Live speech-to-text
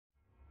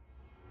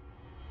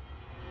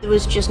There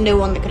was just no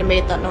one that could have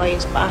made that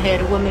noise, but I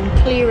heard a woman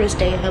clear as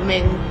day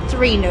humming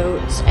 3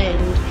 notes,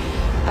 and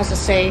as I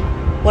say,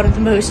 one of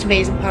the most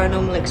amazing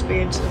paranormal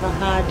experiences I've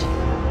had.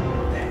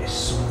 There is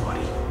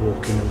somebody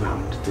walking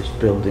around this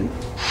building.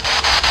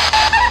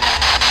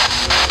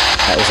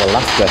 That was a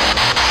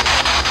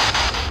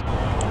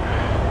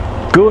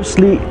laughter.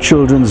 Ghostly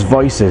children's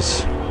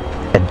voices.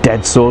 A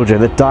dead soldier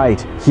that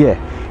died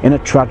here in a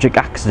tragic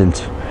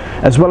accident,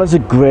 as well as a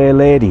grey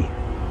lady.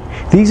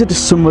 These are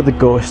just some of the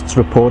ghosts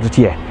reported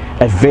here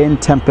at Vane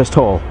Tempest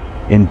Hall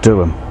in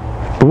Durham.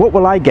 But what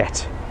will I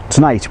get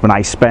tonight when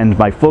I spend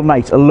my full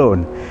night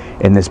alone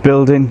in this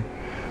building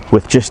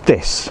with just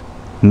this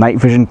night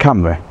vision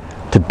camera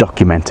to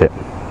document it?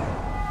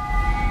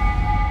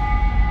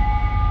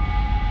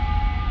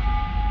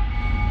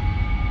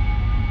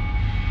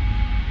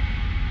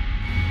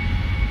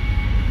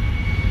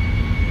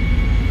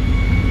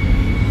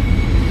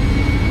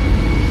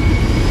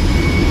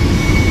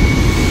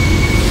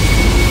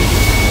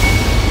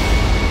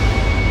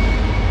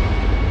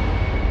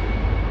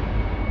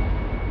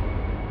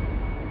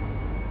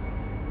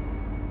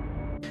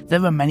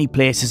 There are many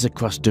places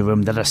across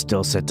Durham that are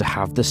still said to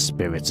have the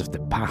spirits of the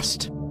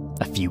past.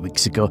 A few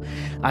weeks ago,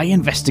 I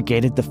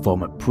investigated the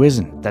former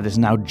prison that is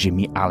now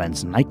Jimmy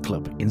Allen's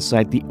nightclub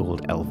inside the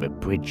old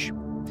Elvet Bridge.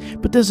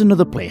 But there's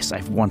another place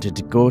I've wanted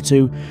to go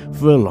to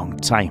for a long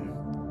time: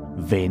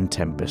 Vane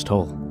Tempest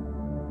Hall.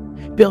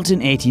 Built in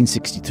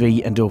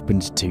 1863 and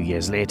opened 2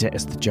 years later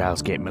as the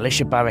Gilesgate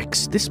Militia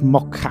Barracks, this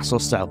mock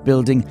castle-style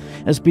building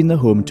has been the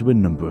home to a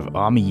number of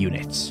army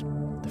units.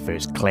 The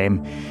first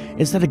claim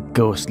is that a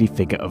ghostly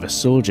figure of a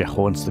soldier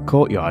haunts the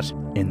courtyard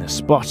in the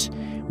spot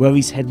where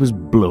his head was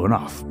blown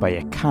off by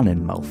a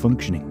cannon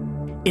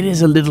malfunctioning. It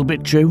is a little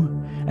bit true,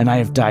 and I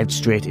have dived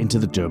straight into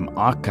the Durham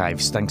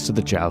archives thanks to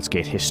the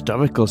Gilesgate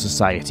Historical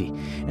Society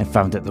and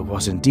found that there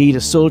was indeed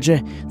a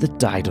soldier that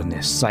died on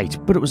this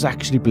site, but it was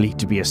actually believed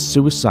to be a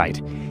suicide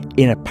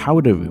in a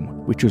powder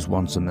room which was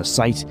once on the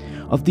site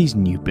of these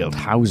new built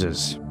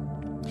houses.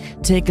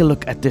 Take a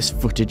look at this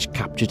footage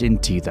captured in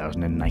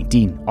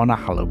 2019 on a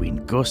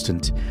Halloween ghost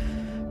hunt.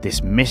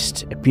 This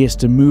mist appears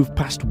to move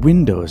past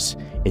windows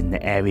in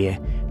the area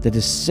that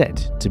is said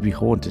to be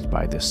haunted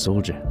by this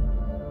soldier.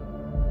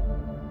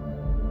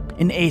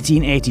 In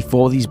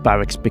 1884, these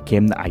barracks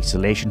became the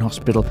isolation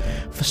hospital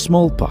for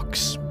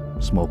smallpox.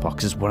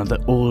 Smallpox is one of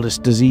the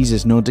oldest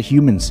diseases known to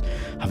humans,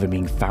 having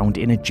been found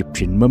in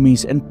Egyptian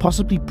mummies and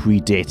possibly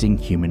predating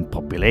human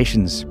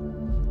populations.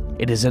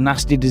 It is a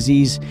nasty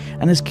disease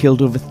and has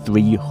killed over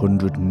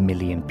 300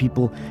 million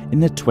people in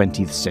the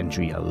 20th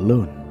century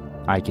alone.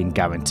 I can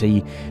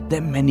guarantee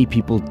that many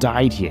people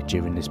died here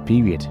during this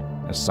period,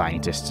 as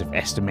scientists have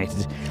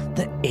estimated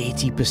that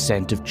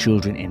 80% of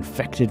children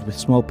infected with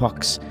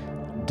smallpox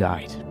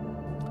died.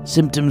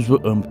 Symptoms were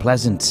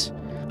unpleasant: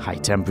 high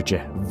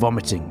temperature,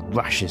 vomiting,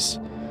 rashes,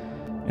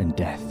 and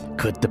death.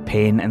 Could the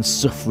pain and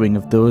suffering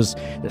of those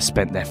that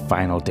spent their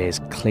final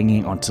days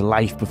clinging onto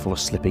life before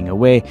slipping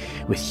away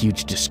with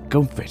huge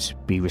discomfort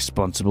be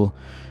responsible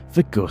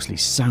for ghostly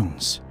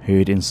sounds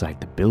heard inside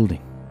the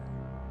building?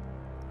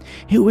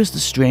 Who is the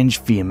strange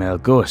female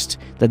ghost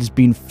that has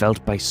been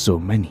felt by so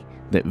many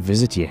that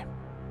visit here?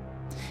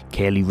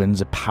 Kaylee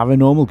runs a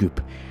paranormal group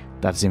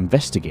that has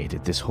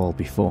investigated this hall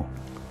before.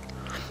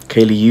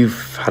 Kaylee,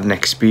 you've had an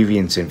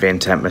experience in Vane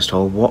Tempest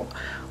Hall.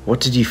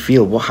 What did you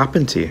feel? What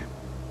happened to you?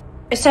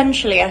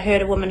 Essentially, I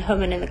heard a woman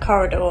humming in the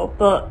corridor,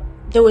 but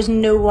there was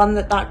no one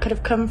that could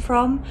have come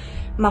from.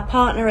 My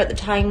partner at the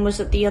time was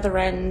at the other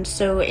end,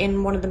 so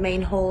in one of the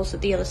main halls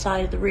at the other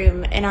side of the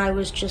room, and I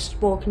was just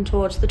walking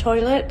towards the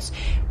toilets.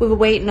 We were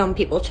waiting on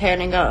people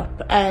turning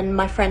up, and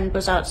my friend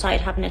was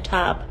outside having a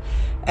tab.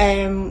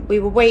 We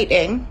were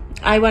waiting.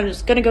 I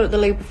was going to go to the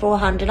loo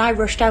beforehand, and I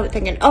rushed out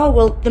thinking, oh,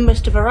 well, they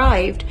must have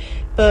arrived.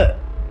 But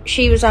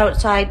she was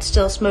outside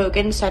still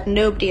smoking, said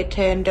nobody had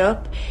turned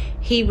up.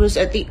 He was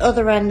at the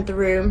other end of the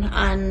room,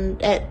 and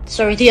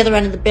the other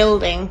end of the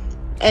building,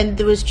 and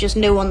there was just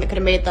no one that could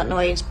have made that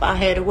noise, but I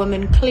heard a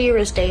woman clear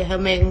as day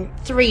humming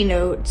 3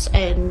 notes,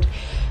 and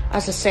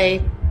as I say,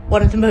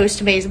 one of the most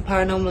amazing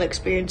paranormal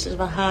experiences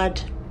I've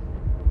had.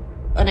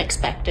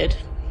 Unexpected.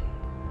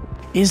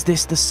 Is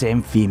this the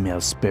same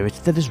female spirit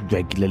that is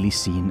regularly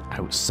seen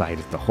outside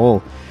of the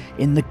hall,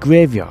 in the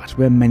graveyard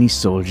where many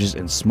soldiers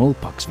and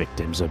smallpox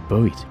victims are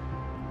buried?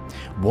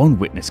 One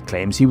witness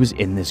claims he was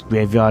in this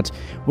graveyard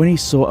when he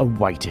saw a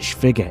whitish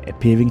figure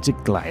appearing to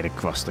glide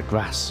across the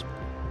grass.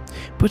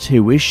 But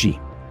who is she?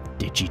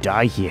 Did she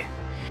die here?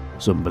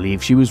 Some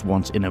believe she was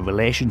once in a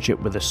relationship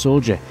with a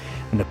soldier,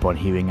 and upon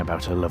hearing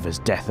about her lover's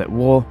death at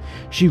war,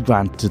 she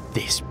ran to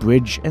this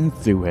bridge and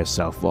threw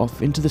herself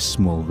off into the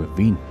small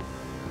ravine.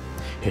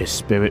 Her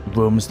spirit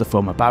roams the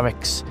former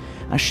barracks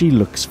as she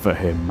looks for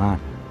her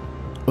man.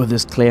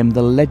 Others claim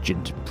the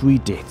legend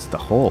predates the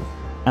hall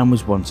and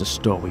was once a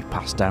story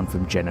passed down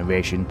from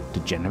generation to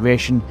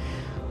generation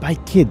by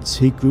kids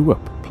who grew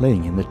up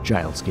playing in the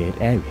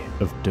Gilesgate area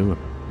of Durham.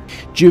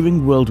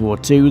 During World War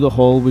II, the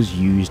hall was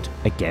used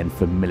again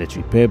for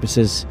military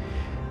purposes,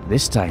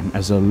 this time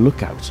as a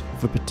lookout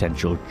for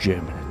potential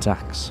German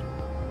attacks.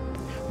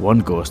 One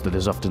ghost that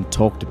is often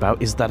talked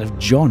about is that of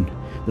John,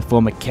 the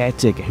former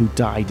caretaker who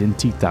died in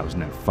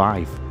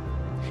 2005.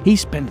 He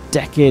spent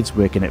decades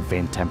working at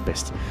Vane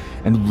Tempest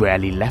and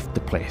rarely left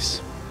the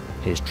place.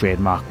 His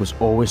trademark was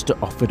always to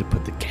offer to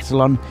put the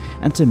kettle on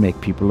and to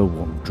make people a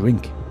warm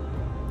drink.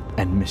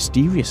 And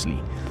mysteriously,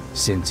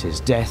 since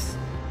his death,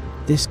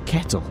 this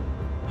kettle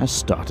has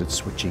started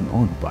switching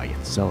on by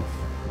itself.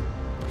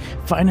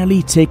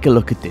 Finally, take a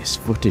look at this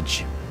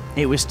footage.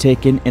 It was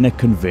taken in a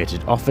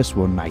converted office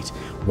one night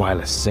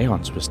while a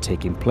seance was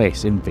taking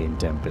place in Vane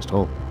Tempest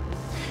Hall.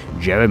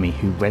 Jeremy,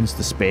 who rents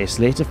the space,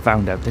 later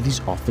found out that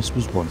his office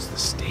was once the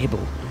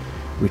stable,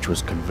 which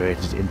was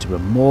converted into a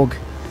morgue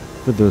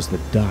for those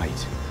that died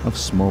of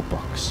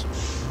smallpox.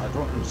 I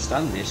don't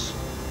understand this.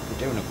 We're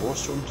doing a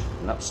ghost hunt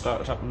and that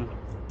started happening.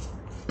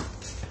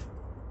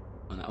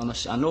 And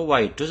honestly, I know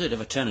why it does it.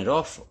 If I turn it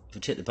off, if I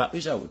take the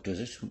batteries out, it does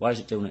it. Why is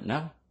it doing it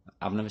now?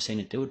 I've never seen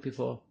it do it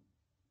before.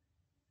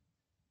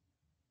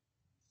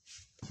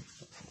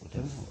 What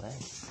we're doing all there.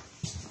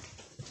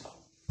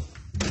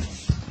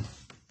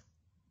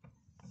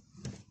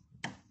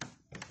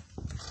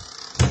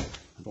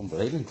 I don't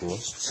believe in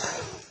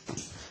ghosts.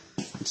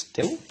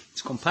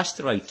 It's gone past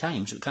the right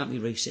time, so it can't be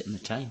resetting the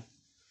time.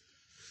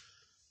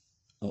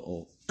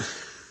 Uh-oh.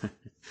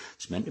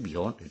 It's meant to be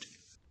haunted.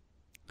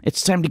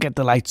 It's time to get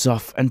the lights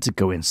off and to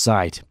go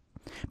inside.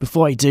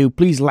 Before I do,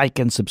 please like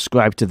and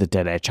subscribe to the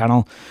Dead Air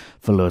channel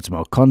for loads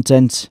more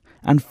content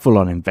and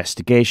full-on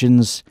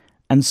investigations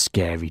and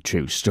scary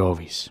true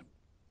stories.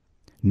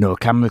 No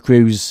camera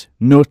crews,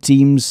 no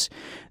teams,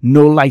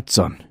 no lights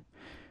on.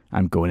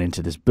 I'm going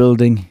into this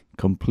building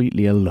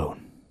completely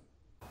alone.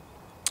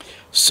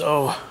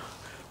 So,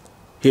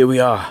 here we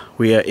are.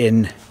 We are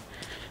in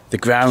the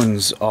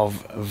grounds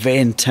of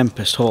Vane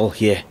Tempest Hall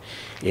here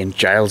in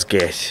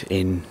Gilesgate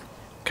in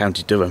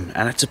County Durham,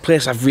 and it's a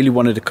place I've really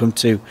wanted to come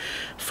to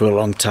for a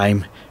long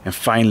time, and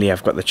finally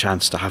I've got the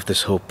chance to have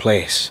this whole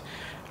place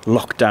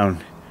locked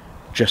down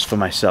just for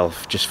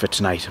myself, just for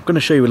tonight. I'm going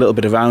to show you a little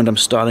bit around. I'm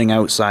starting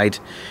outside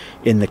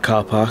in the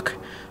car park,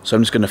 so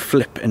I'm just going to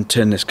flip and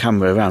turn this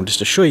camera around just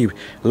to show you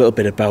a little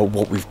bit about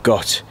what we've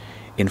got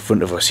in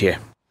front of us here.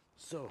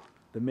 So,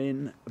 the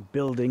main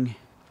building,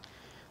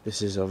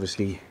 this is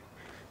obviously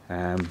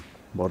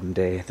modern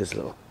day. There's a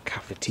little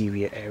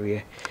cafeteria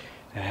area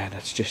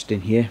that's just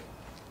in here,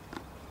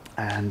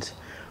 and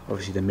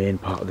obviously the main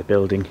part of the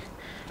building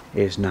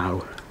is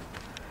now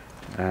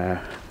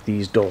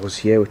these doors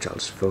here, which I'll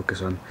just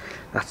focus on.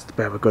 That's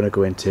where we're going to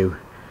go into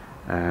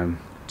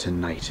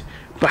tonight.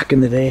 Back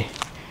in the day,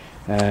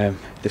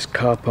 this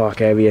car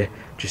park area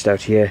just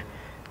out here,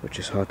 which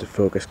is hard to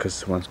focus because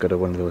someone's got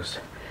one of those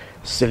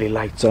silly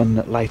lights on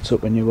that lights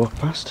up when you walk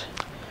past.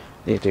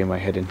 They're doing my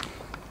head in.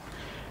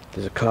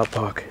 There's a car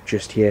park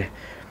just here.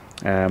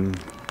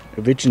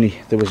 Originally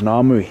there was an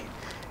armoury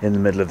in the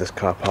middle of this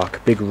car park, a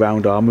big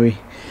round armoury.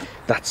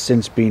 That's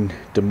since been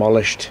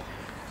demolished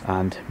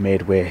and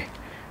made way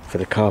for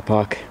the car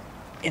park.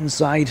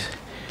 Inside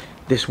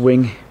this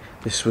wing,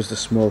 this was the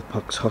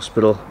Smallpox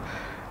hospital.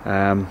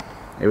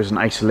 It was an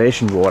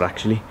isolation ward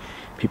actually.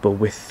 People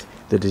with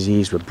the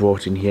disease were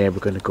brought in here. We're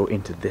going to go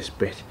into this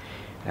bit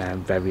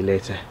very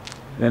later.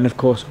 And then of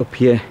course up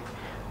here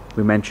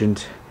we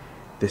mentioned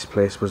this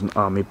place was an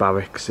army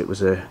barracks. It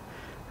was a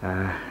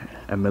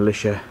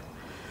militia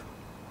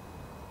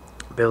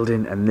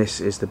building, and this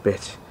is the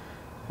bit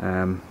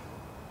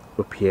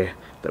up here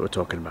that we're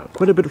talking about.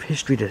 Quite a bit of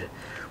history to,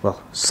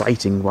 well,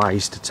 sighting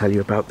wise, to tell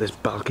you about this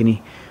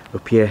balcony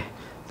up here.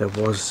 There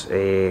was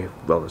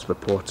there's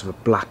reports of a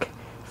black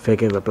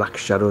figure, a black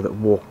shadow that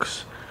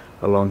walks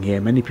along here.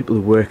 Many people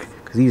who work,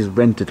 because these are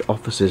rented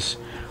offices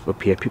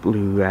up here, people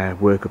who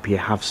work up here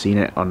have seen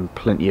it on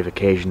plenty of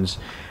occasions.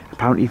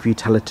 Apparently if you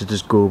tell it to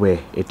just go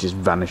away, it just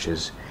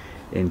vanishes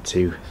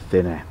into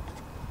thin air.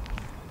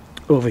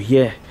 Over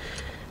here,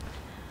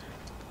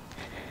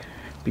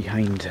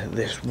 behind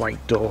this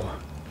white door,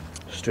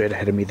 straight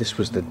ahead of me, this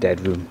was the dead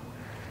room.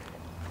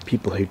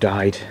 People who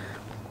died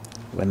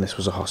when this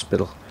was a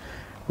hospital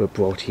were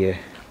brought here,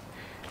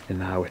 and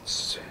now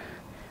it's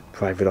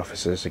private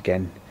offices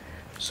again.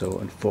 So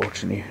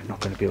unfortunately I'm not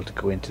going to be able to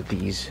go into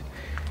these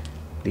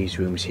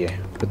rooms here,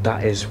 but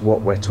that is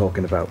what we're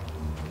talking about.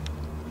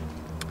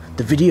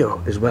 The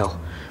video as well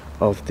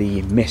of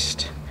the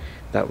mist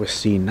that was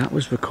seen, that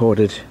was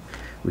recorded,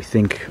 we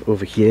think,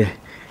 over here,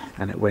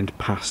 and it went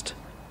past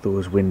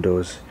those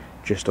windows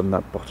just on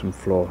that bottom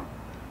floor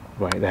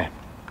right there.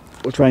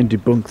 We'll try and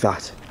debunk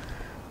that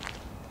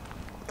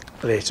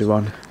later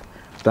on,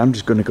 but I'm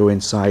just going to go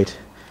inside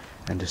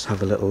and just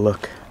have a little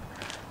look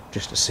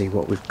just to see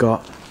what we've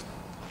got.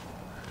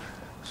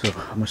 So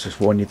I must just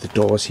warn you, the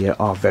doors here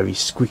are very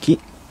squeaky.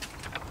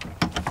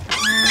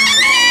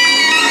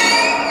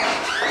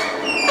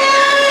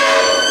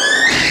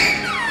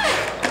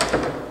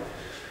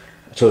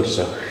 I told you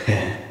so.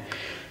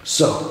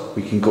 So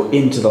we can go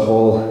into the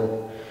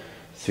hall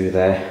through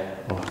there,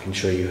 or I can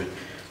show you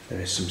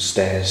there is some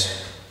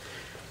stairs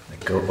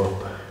that go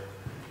up.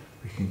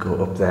 We can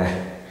go up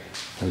there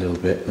a little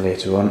bit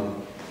later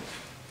on.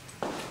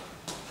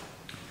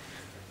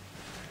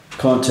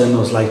 Can't turn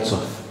those lights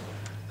off.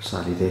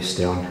 Sadly, they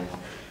stay on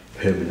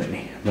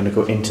permanently. I'm going to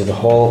go into the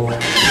hall.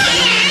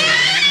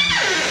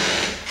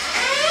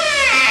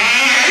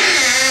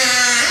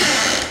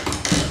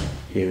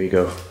 Here we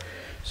go.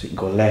 So you can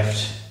go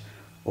left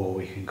or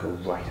we can go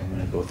right. I'm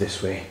going to go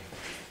this way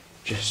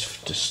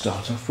just to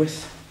start off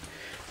with.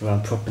 Where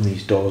I'm propping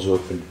these doors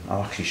open.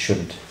 I actually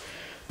shouldn't.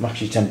 I'm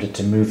actually tempted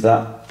to move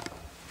that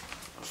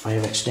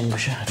fire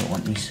extinguisher. I don't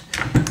want these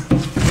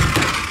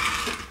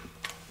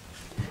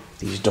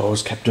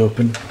doors kept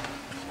open.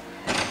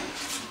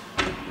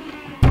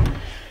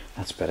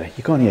 That's better.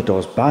 You can't hear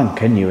doors bang,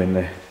 can you,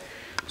 when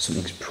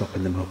something's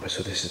propping them up.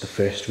 So this is the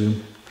first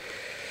room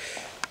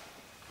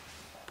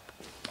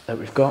that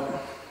we've got.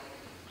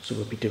 So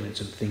we'll be doing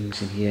some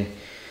things in here.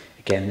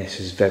 Again,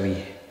 this is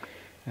very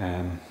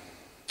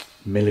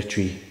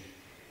military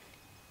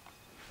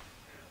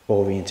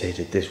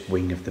orientated, this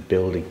wing of the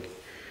building.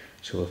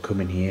 So we'll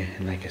come in here,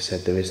 and like I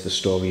said, there is the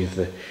story of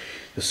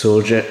the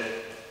soldier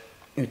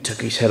who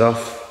took his head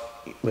off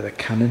with a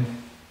cannon.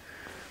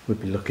 We'll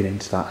be looking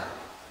into that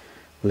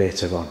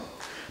later on.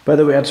 By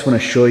the way, I just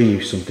want to show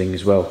you something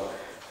as well.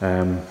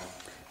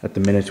 At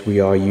the minute we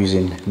are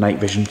using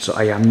Nightvision, so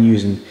I am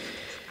using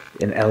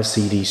an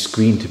LCD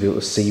screen to be able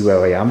to see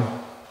where I am,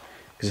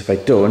 because if I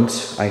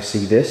don't, I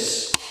see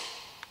this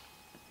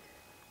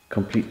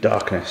complete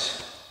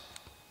darkness.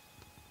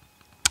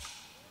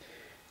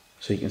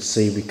 So you can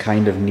see we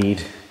kind of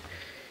need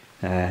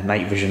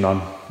night vision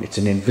on. It's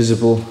an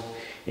invisible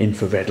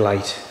infrared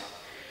light,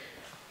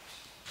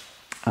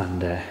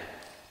 and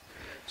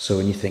so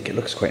when you think it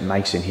looks quite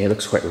nice in here, it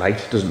looks quite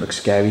light, it doesn't look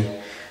scary.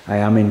 I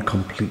am in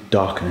complete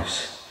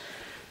darkness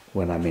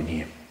when I'm in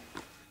here.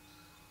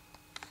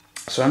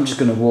 So I'm just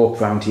going to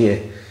walk around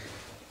here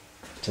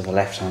to the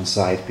left hand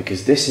side,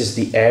 because this is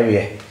the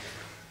area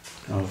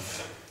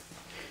of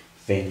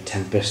Vane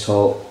Tempest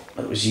Hall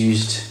that was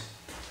used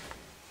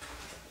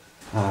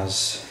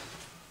as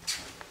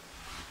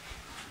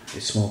the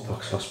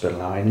smallpox hospital.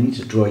 Now I need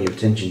to draw your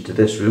attention to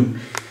this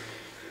room.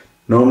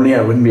 Normally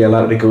I wouldn't be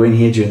allowed to go in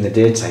here during the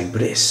daytime,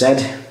 but it is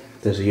said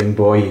there's a young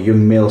boy, a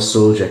young male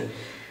soldier,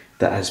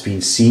 that has been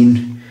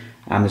seen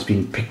and has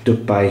been picked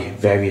up by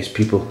various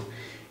people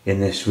in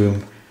this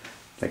room.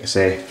 Like I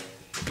say,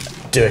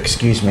 do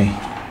excuse me.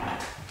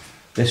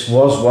 This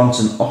was once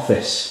an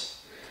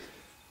office.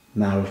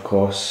 Now, of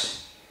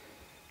course,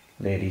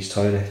 ladies'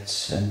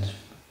 toilets, and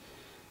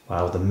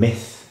wow, the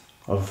myth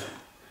of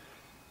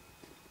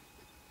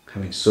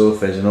having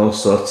sofas and all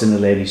sorts in the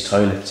ladies'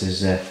 toilets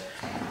is,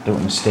 don't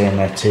want to stay in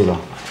there too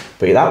long.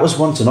 But yeah, that was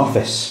once an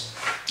office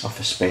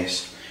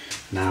space.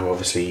 Now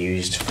obviously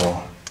used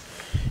for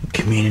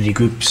community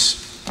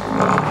groups.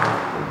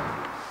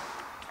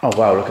 Oh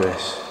wow, look at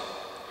this.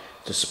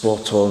 It's a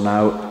sports hall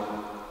now.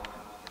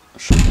 I'll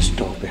shut this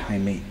door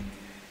behind me.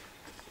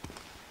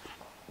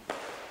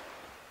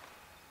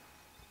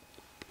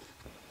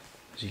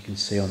 As you can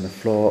see on the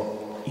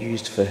floor,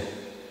 used for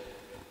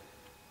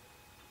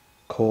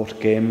court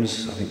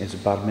games. I think there's a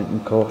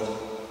badminton court.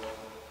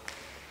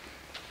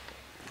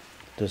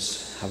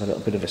 Does have a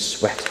little bit of a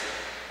sweat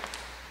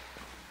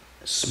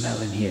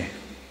smell in here.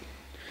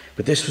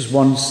 But this was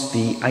once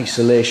the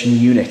isolation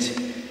unit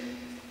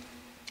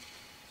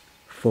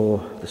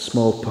for the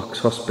smallpox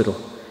hospital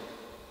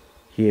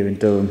here in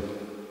Durham.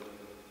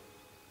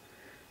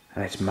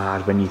 And it's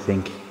mad when you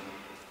think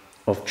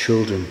of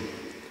children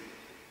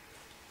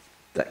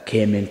that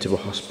came into a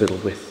hospital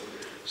with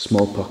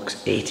smallpox.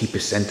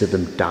 80% of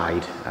them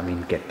died. I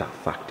mean, get that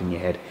fact in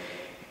your head.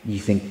 You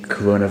think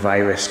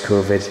coronavirus,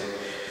 COVID,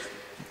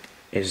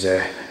 is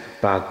a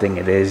bad thing,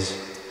 it is.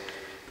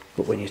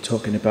 But when you're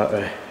talking about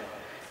a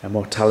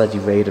mortality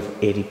rate of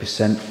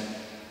 80%,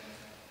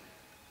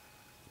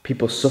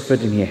 people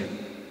suffered in here.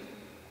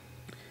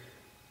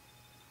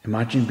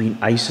 Imagine being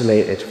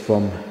isolated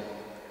from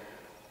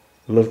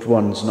loved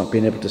ones, not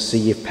being able to see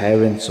your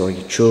parents or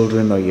your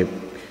children or your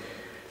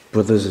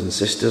brothers and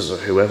sisters or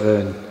whoever,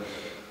 and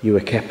you were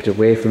kept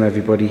away from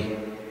everybody.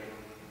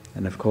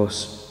 And of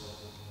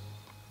course,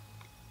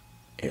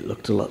 it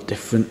looked a lot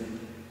different.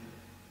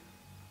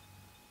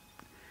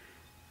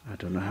 I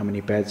don't know how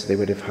many beds they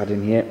would have had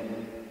in here,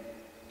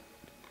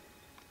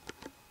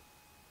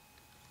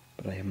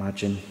 but I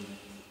imagine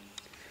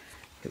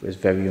it was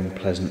very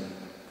unpleasant.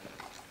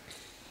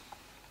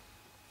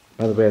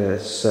 By the way,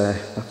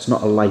 that's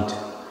not a light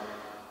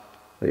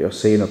that you're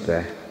seeing up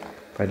there.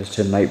 If I just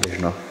turn night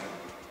vision off,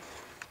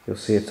 you'll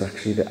see it's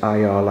actually the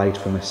IR light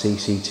from a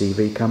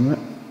CCTV camera.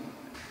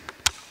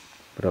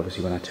 But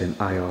obviously when I turn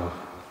IR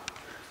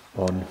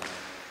on,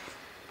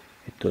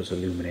 it does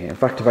illuminate. In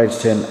fact, if I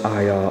just turn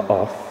IR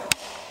off,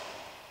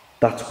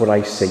 that's what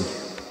I see.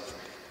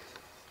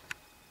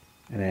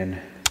 And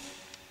then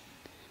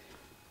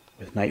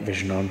with night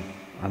vision on,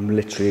 I'm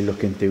literally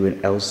looking through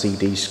an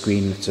LCD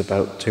screen that's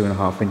about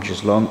 2.5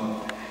 inches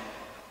long.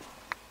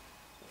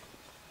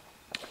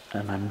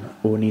 And I'm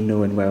only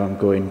knowing where I'm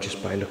going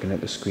just by looking at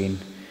the screen.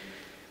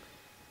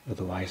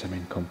 Otherwise I'm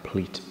in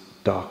complete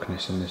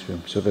darkness in this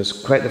room. So there's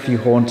quite a few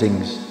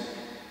hauntings.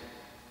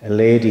 A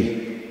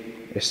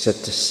lady is said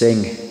to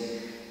sing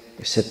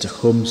is said to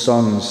hum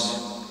songs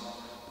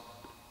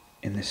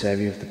in this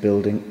area of the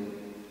building.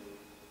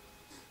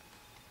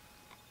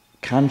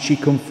 Can she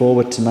come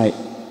forward tonight?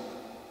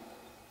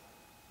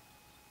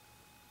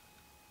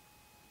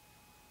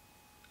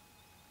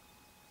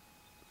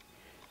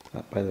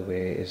 That, by the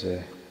way, is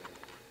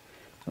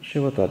not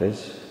sure what that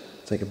is.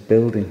 It's like a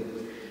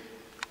building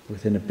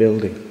within a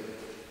building.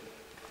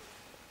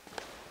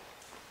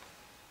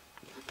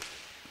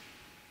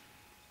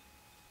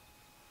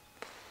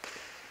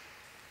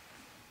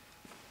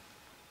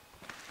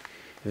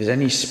 If there's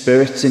any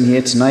spirits in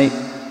here tonight,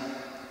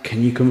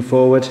 can you come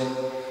forward?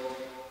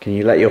 Can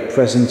you let your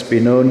presence be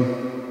known?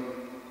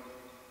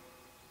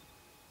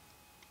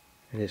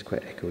 It is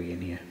quite echoey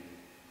in here.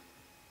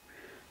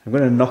 I'm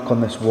going to knock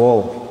on this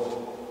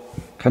wall.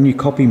 Can you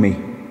copy me?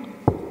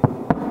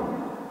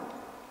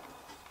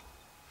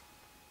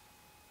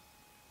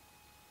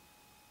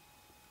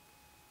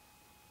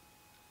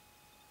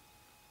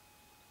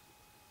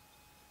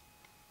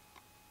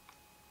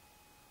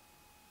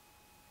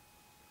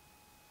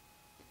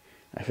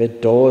 I've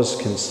heard doors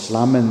can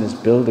slam in this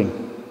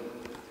building.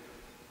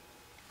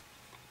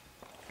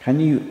 Can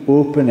you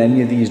open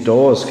any of these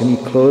doors? Can you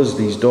close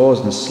these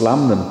doors and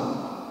slam them?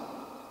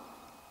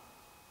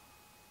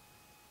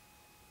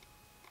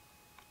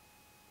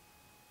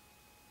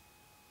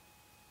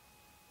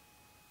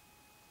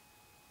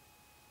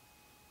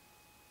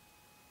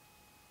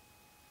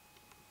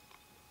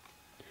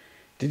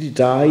 Did you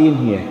die in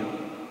here?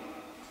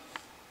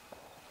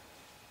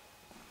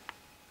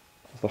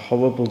 Of a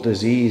horrible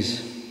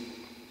disease?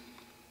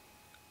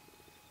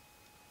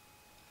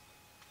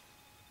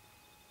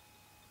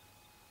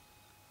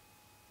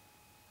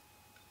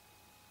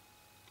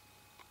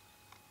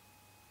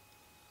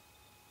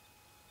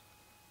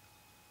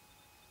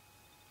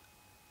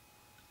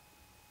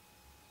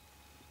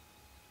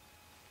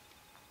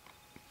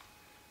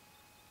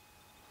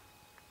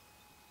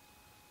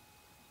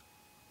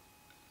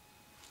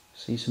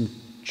 See some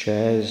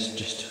chairs,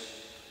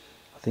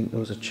 I think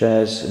those are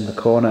chairs in the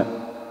corner.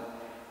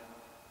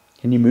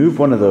 Can you move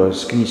one of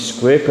those? Can you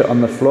scrape it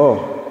on the floor?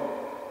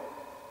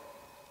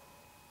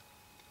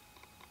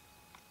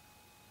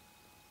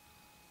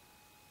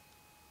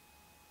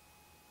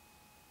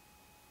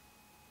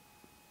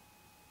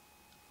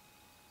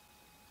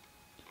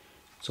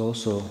 It's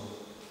also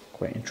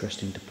quite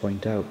interesting to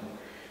point out,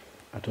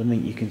 I don't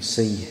think you can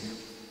see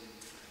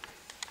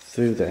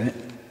through there.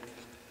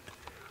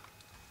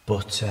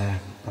 But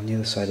on the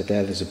other side of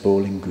there's a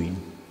bowling green,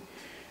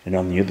 and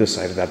on the other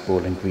side of that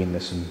bowling green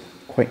there's some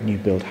quite new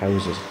built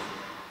houses.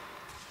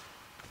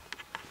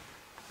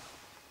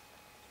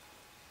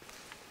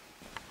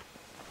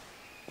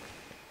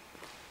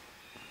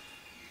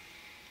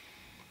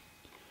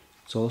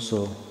 It's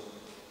also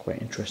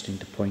quite interesting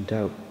to point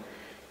out,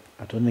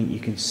 I don't think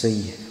you can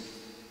see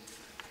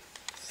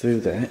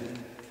through there,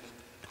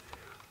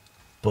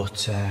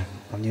 but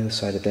on the other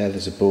side of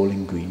there's a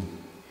bowling green.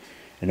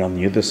 And on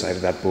the other side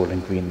of that bowling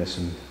green there's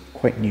some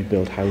quite new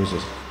built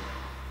houses.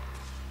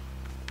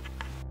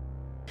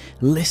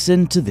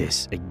 Listen to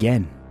this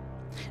again.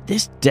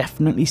 This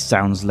definitely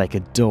sounds like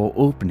a door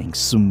opening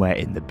somewhere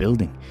in the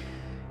building.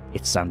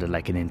 It sounded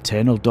like an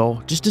internal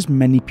door, just as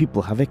many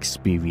people have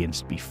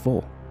experienced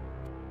before.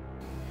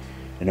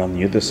 And on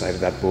the other side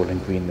of that bowling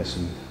green there's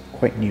some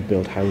quite new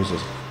built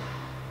houses.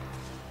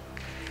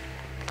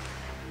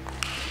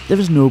 There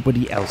is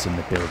nobody else in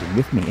the building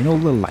with me and all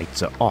the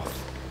lights are off.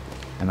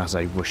 And as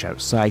I rush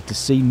outside to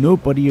see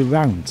nobody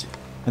around,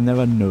 and there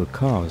are no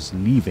cars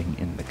leaving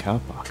in the car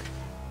park.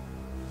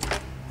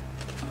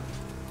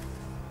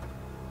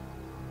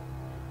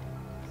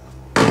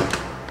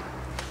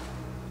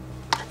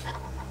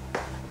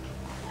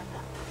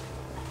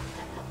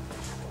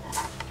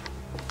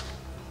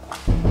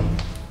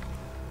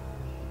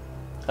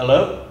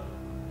 Hello?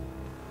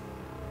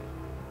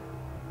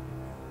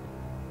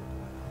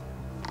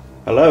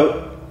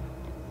 Hello?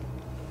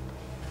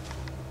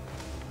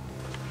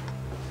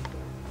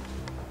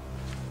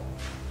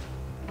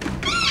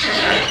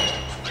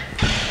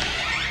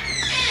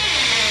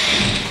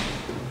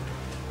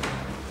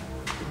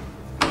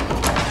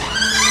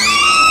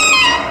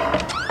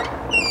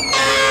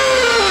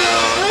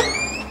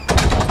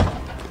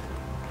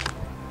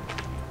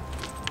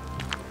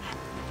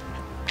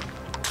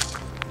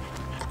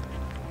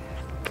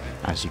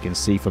 As you can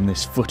see from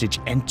this footage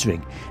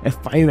entering, a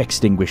fire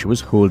extinguisher was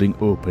holding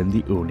open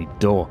the only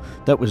door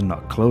that was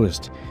not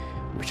closed,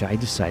 which I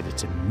decided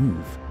to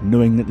move,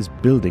 knowing that this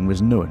building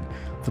was known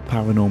for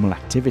paranormal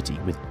activity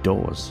with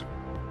doors.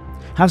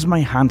 As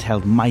my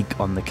handheld mic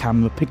on the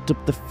camera picked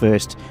up the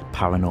first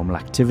paranormal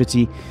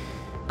activity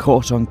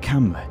caught on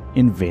camera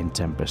in Vane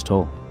Tempest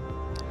Hall.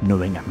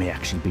 Knowing I may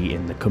actually be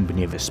in the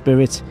company of a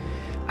spirit,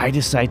 I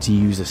decide to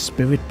use a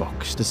spirit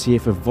box to see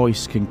if a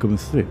voice can come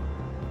through.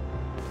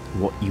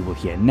 What you will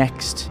hear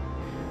next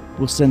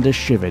will send a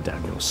shiver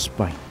down your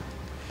spine.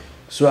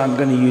 So I'm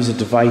going to use a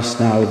device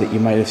now that you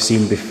might have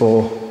seen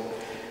before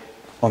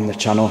on the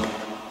channel,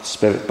 the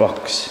Spirit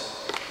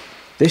Box.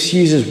 This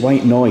uses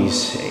white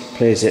noise. It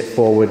plays it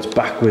forwards,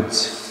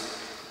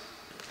 backwards,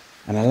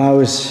 and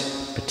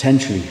allows,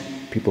 potentially,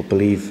 people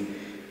believe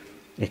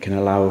it can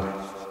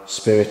allow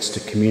spirits to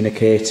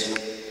communicate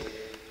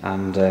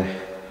and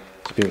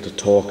to be able to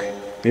talk,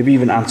 maybe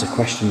even answer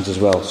questions as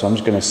well. So I'm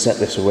just going to set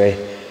this away.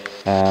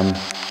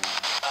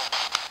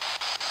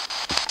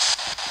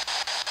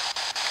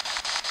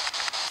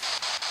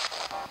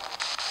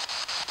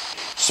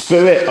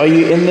 Spirit, are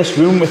you in this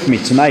room with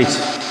me tonight?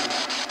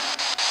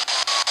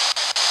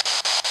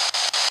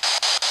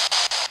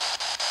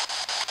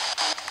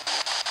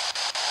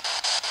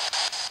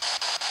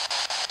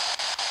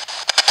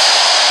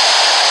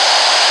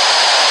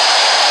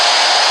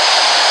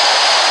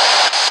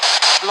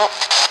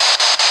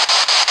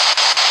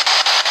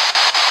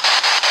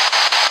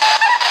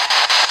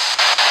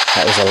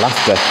 That was a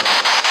laughter.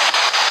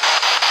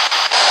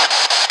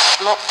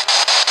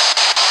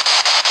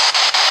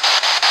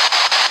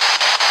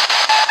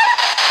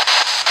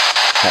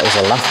 That was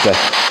a laughter.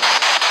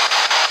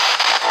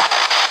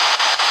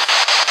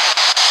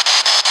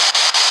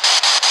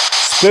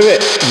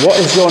 Spirit, what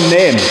is your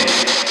name?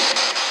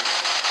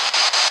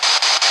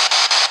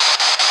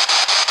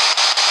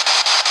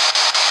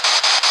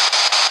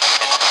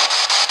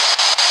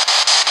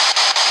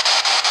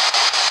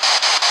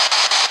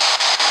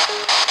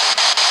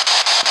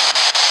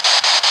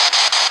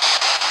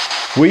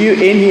 Were you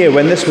in here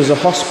when this was a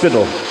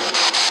hospital?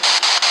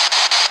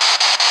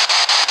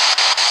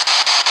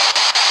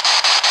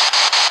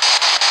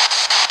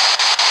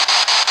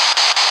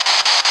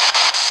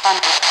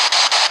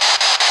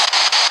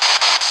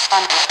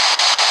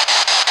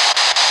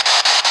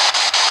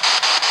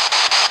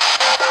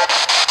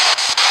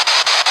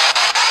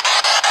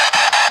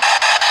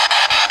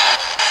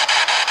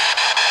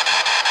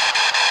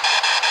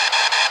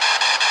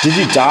 Did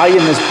you die in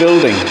this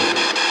building?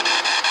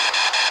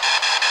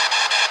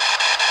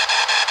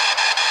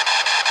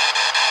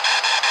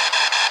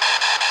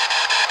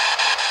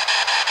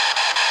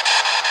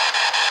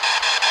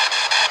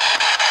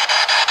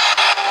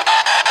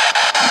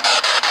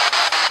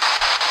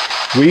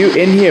 Were you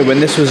in here when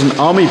this was an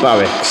army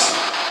barracks?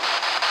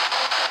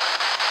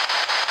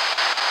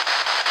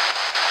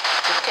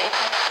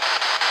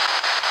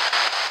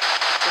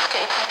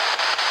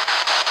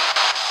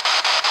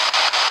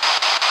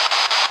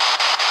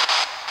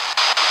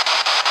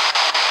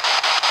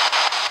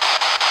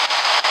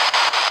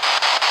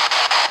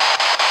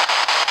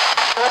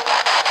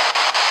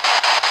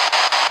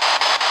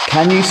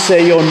 Can you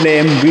say your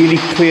name really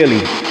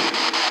clearly?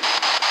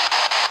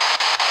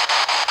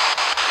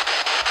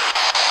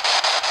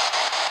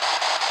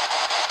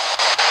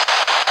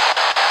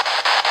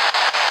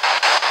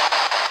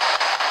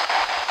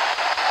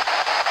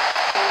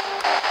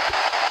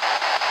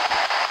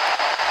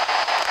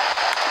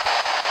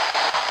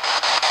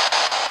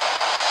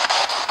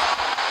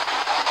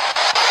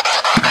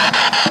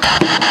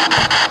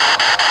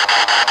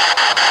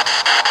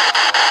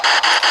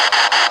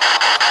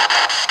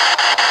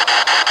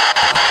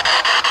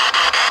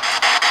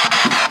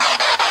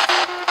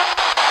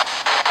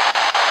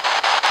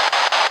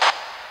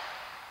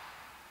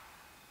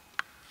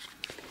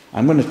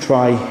 I'm going to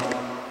try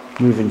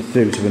moving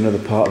through to another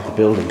part of the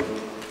building.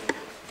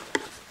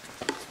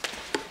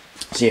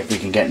 See if we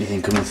can get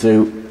anything coming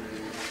through.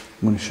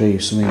 I'm going to show you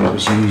something that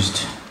was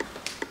used.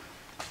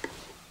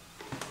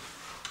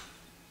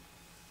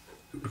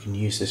 We can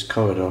use this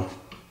corridor.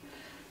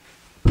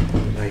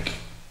 Like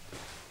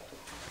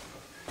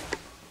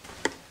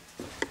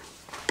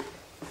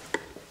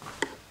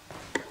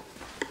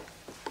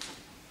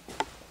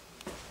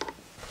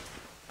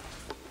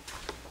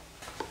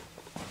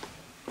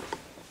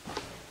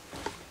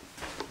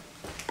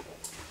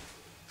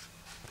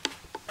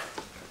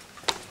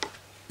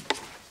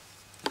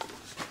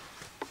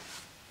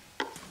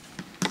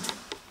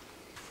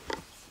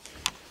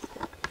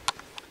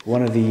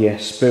one of the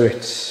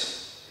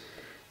spirits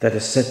that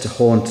is said to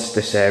haunt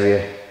this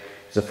area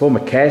is a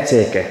former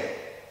caretaker.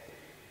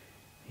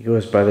 He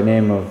goes by the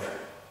name of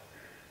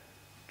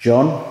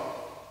John.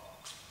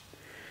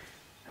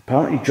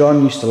 Apparently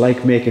John used to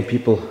like making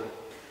people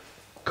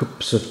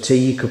cups of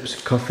tea, cups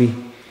of coffee,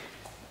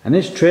 and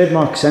his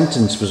trademark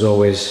sentence was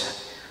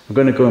always, "I'm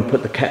going to go and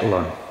put the kettle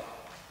on."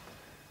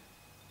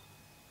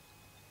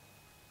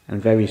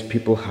 And various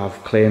people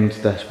have claimed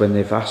that when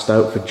they've asked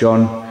out for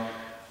John,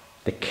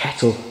 the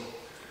kettle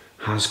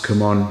has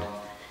come on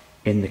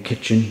in the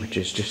kitchen, which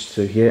is just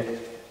through here.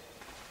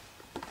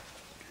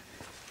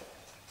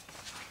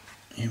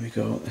 Here we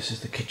go, this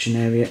is the kitchen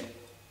area.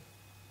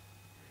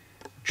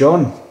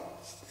 John,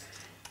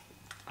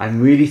 I'm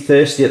really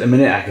thirsty at the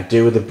minute. I could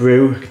do with a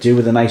brew, I could do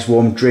with a nice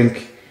warm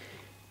drink.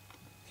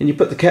 Can you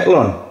put the kettle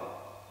on?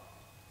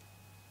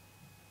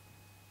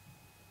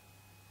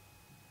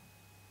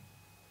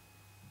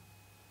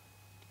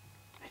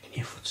 I can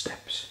hear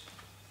footsteps.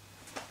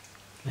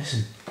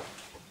 Listen.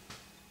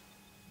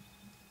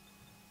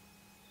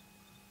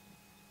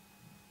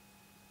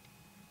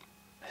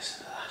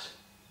 Listen to that.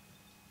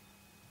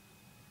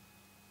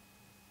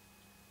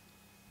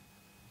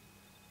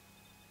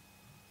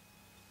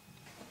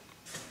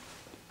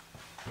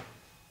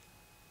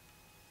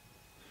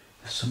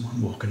 There's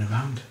someone walking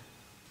around.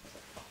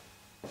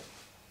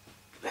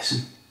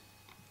 Listen.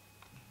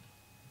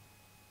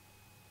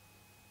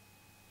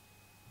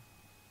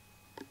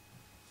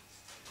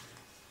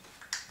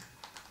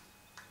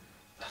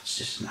 That's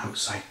just an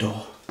outside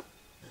door.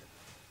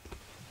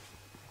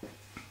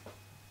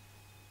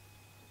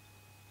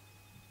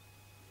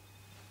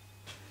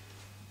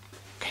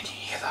 Can you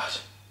hear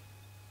that?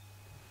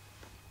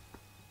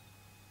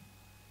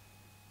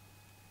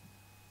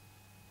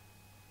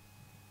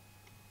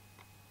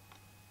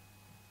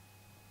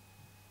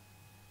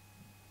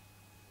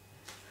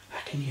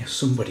 I can hear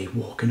somebody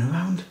walking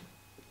around.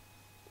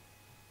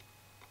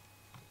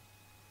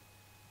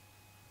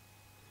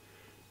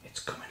 It's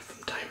coming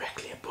from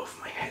directly above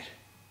my head.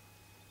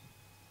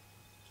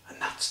 And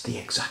that's the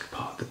exact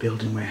part of the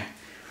building where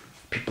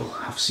people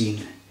have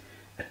seen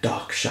a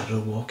dark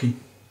shadow walking.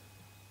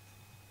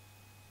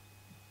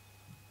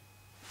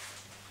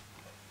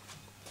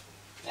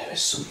 There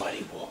is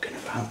somebody walking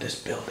around this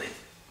building.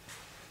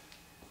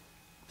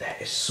 There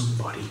is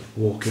somebody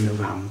walking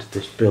around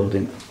this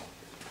building.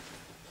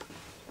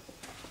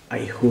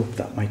 I hope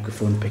that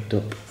microphone picked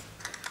up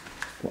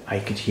what I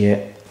could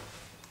hear.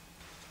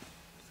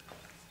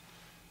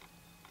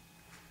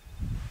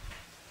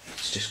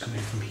 It's just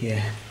coming from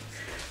here.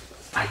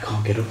 I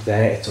can't get up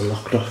there, it's a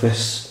locked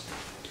office.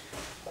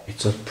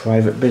 It's a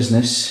private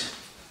business.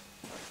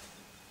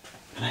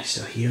 And I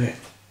still hear it.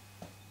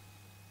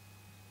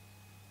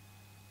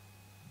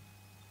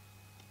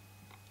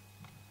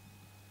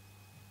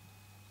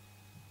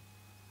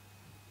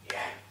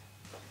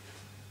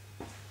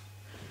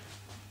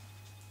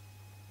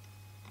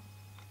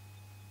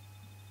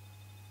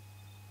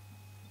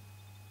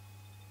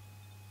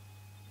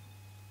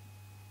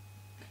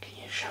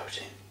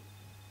 Shouting.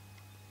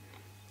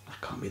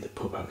 That can't be the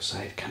pub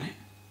outside, can it?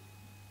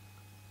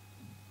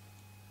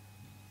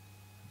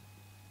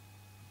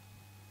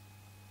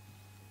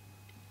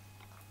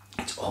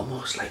 It's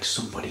almost like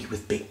somebody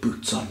with big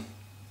boots on.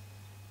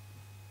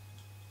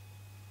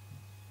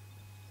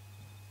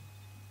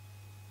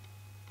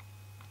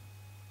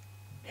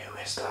 Who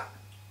is that?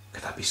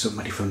 Could that be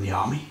somebody from the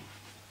army?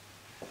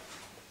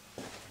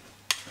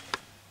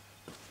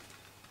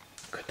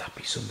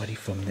 Be somebody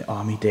from the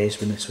army days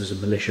when this was a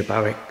militia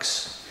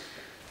barracks.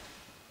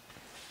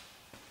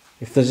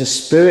 If there's a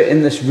spirit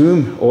in this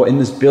room or in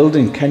this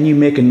building, can you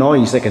make a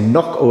noise like a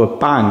knock or a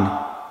bang?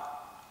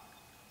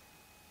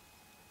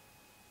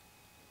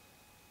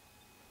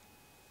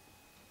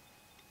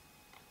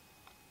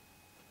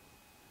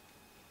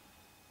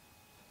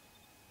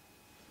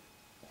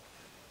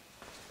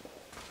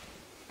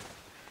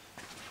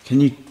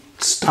 Can you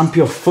stamp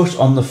your foot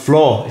on the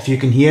floor if you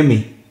can hear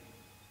me?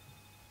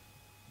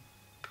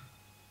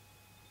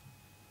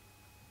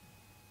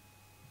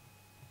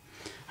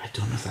 I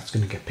don't know if that's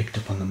going to get picked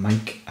up on the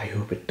mic. I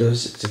hope it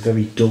does. It's a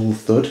very dull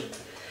thud.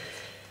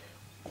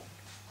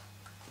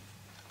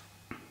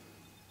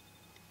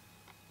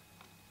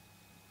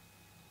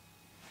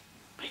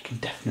 I can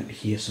definitely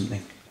hear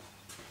something.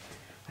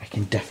 I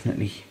can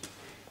definitely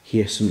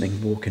hear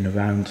something walking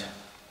around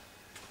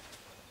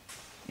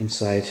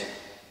inside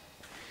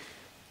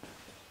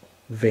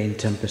Vane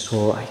Tempest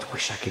Hall. I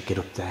wish I could get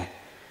up there.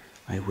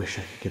 I wish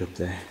I could get up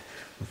there.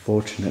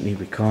 Unfortunately,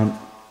 we can't.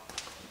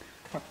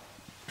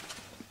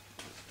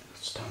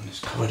 Down this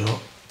corridor.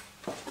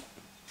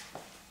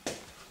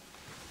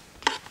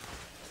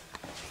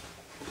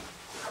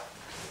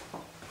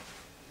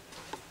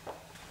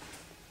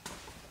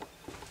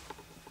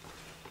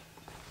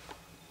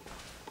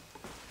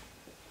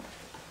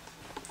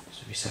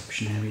 There's a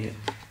reception area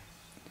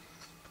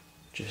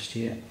just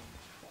here.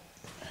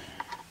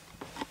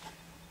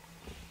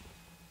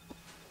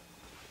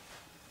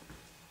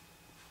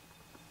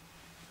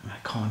 And I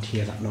can't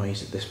hear that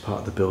noise at this part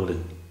of the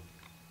building.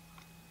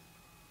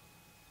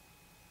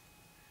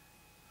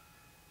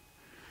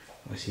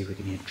 See, we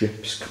can hear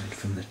drips coming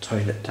from the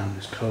toilet down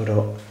this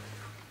corridor.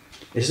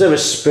 Is there a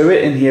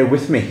spirit in here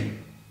with me?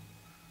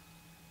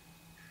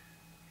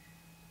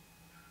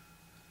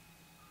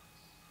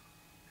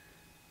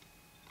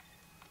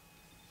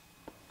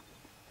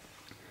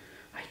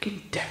 I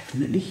can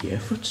definitely hear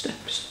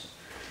footsteps.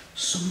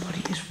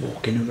 Somebody is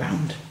walking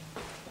around.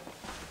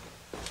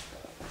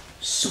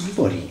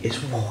 Somebody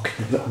is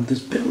walking around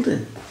this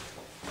building.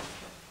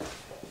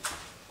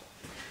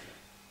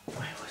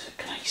 Where was it?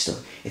 Can I still?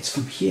 It's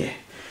from here.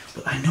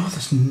 But I know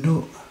there's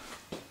no...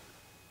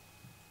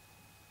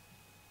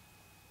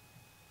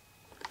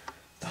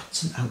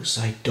 That's an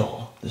outside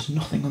door. There's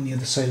nothing on the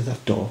other side of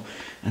that door.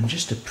 And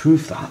just to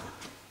prove that,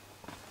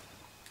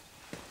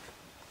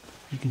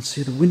 you can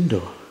see the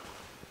window.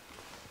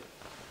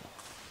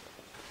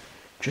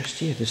 Just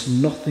here, there's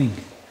nothing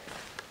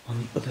on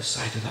the other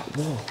side of that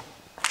wall.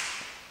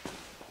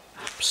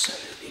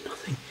 Absolutely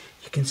nothing.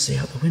 You can see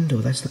out the window,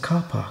 there's the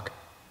car park.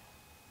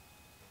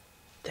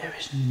 There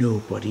is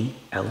nobody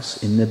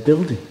else in the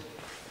building.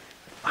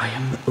 I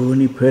am the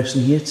only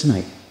person here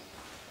tonight.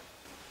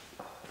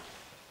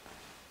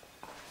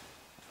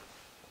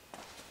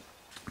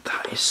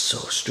 That is so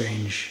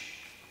strange.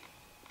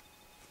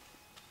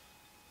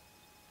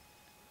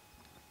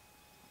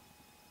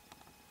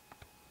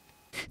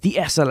 The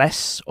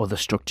SLS, or the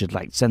Structured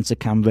Light Sensor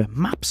camera,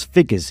 maps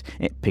figures.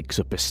 It picks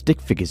up as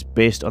stick figures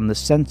based on the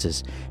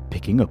sensors,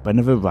 picking up on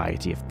a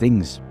variety of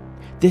things.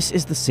 This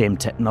is the same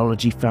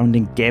technology found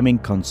in gaming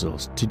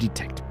consoles to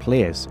detect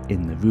players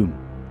in the room.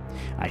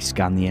 I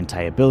scanned the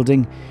entire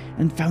building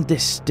and found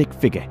this stick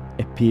figure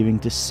appearing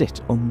to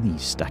sit on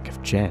these stack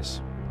of chairs.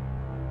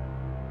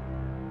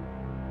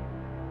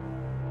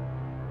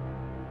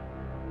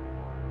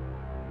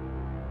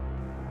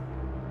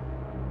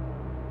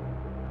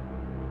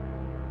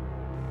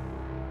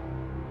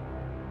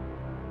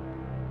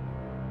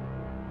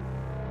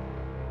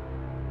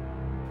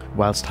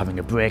 Whilst having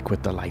a break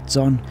with the lights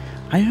on,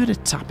 I heard a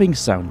tapping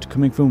sound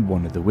coming from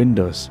one of the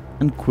windows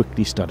and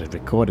quickly started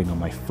recording on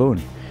my phone,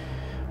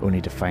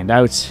 only to find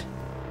out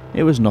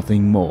it was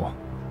nothing more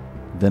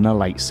than a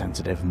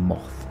light-sensitive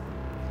moth.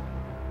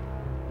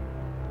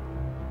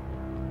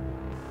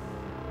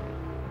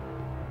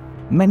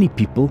 Many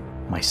people,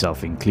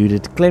 myself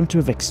included, claim to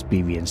have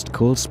experienced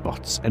cold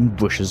spots and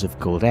brushes of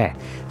cold air,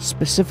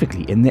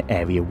 specifically in the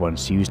area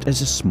once used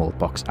as a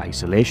smallpox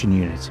isolation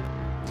unit.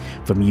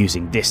 From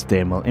using this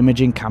thermal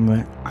imaging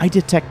camera, I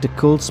detect a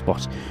cold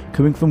spot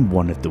coming from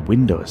one of the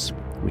windows,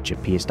 which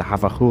appears to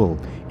have a hole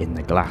in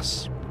the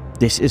glass.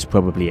 This is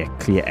probably a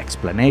clear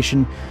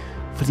explanation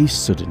for these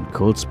sudden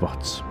cold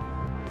spots.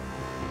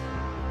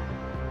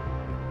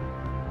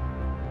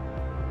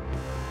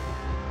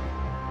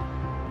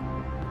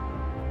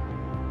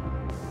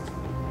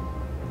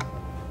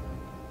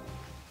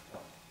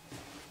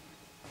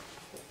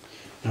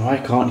 Now I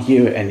can't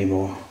hear it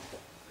anymore.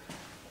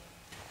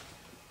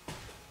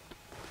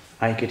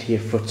 I could hear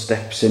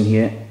footsteps in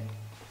here.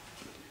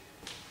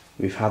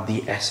 We've had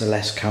the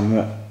SLS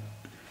camera.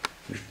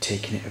 We've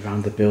taken it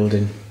around the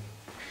building.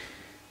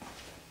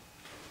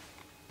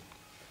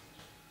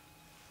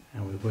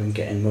 And we weren't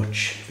getting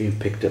much being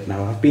picked up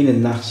now. I've been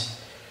in that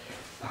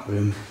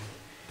room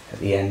at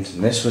the end.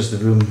 And this was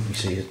the room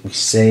we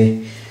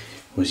say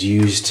was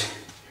used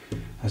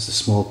as the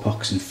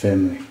smallpox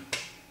infirmary.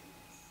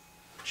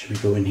 Should we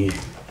go in here?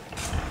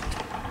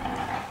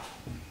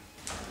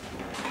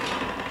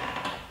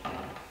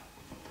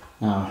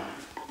 Now,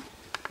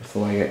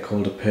 before I get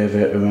called a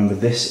pervert, remember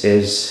this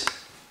is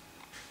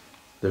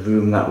the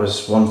room that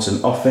was once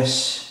an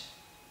office.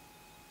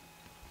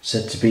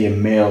 Said to be a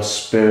male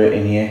spirit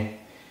in here.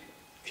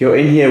 If you're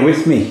in here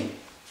with me,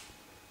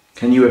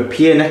 can you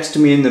appear next to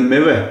me in the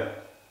mirror?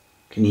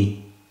 Can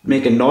you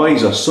make a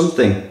noise or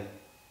something?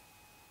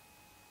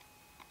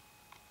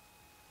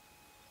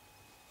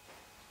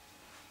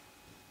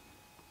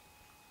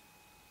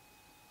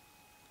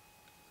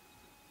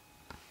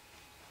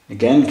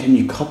 Again, can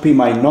you copy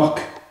my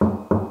knock?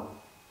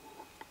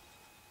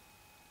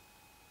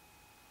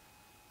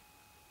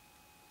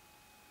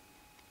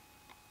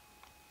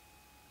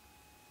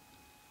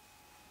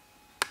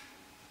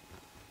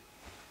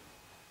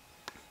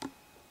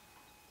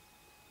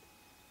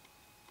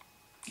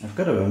 I've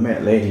got to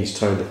admit, ladies'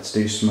 toilets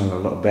do smell a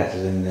lot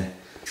better than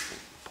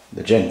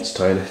the gents'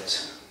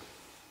 toilets.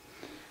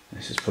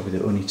 This is probably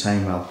the only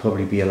time I'll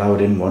probably be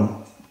allowed in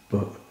one,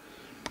 but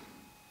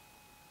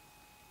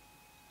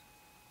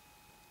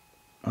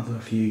although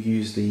if you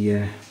use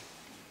the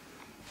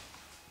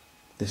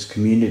this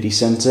community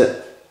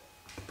centre,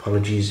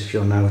 apologies if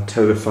you're now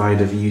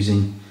terrified of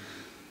using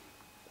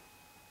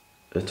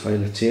the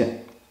toilet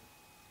here.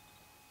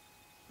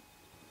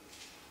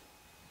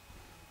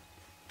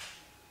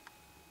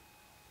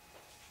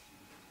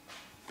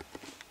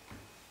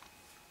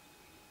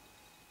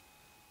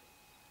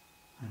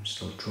 I'm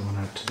still drawn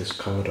out to this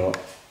corridor.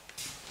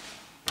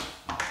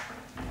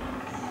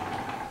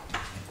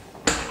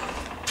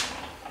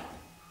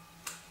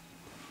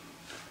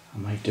 I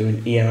might do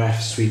an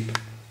EMF sweep.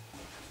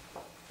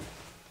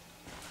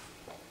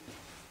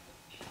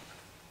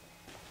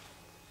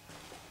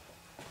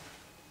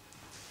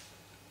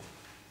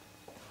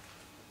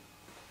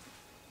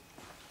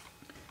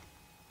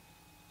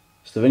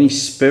 Is there any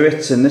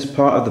spirits in this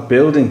part of the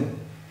building?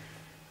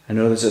 I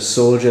know there's a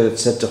soldier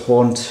that's said to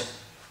haunt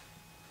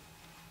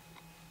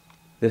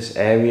this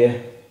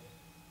area.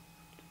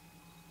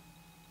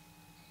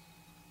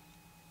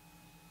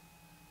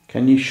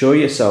 Can you show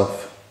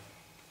yourself?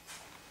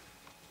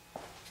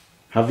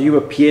 Have you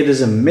appeared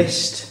as a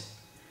mist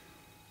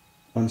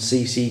on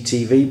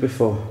CCTV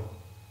before?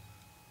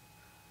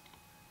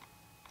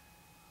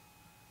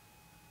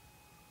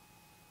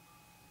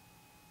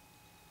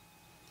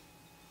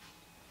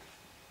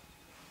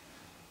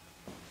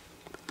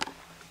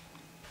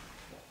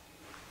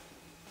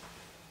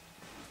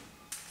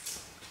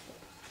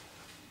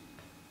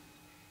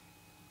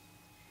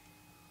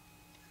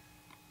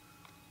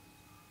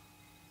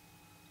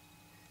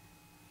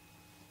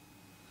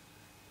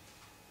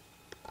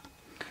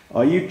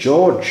 Are you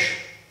George?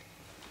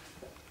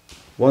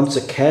 Once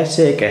a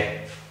caretaker?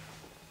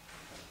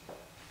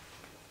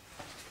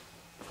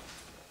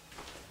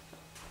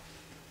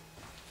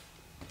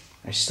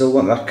 I still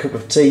want that cup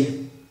of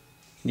tea.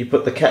 Can you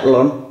put the kettle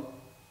on?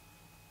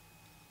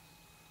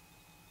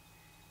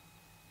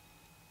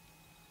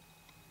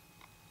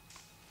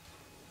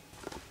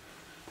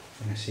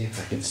 Let's see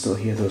if I can still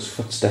hear those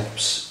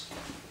footsteps.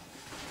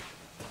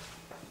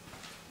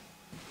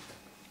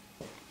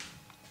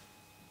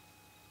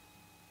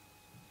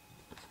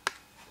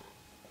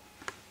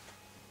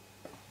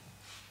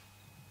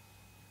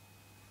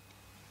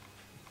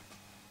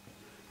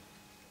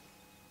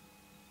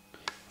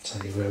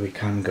 Tell you where we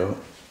can go.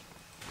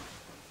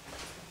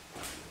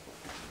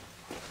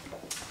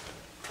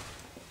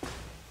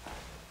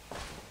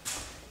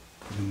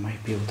 We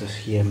might be able to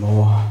hear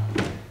more.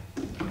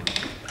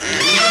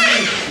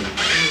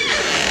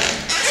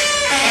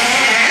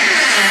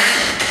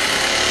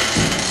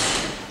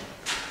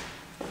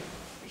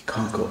 We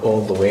can't go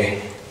all the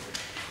way,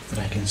 but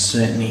I can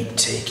certainly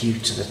take you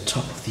to the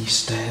top of these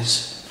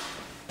stairs.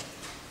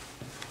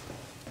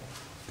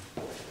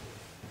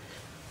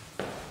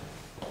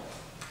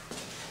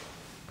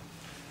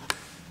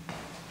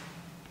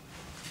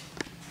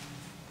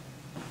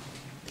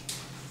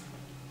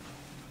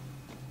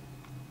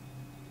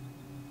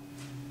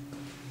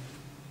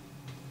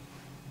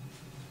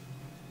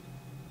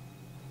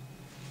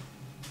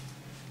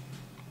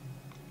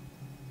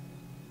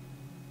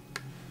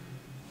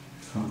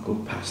 Can't go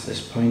past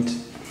this point.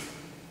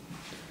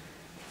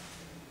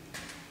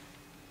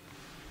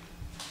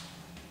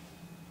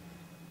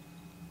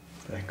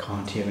 But I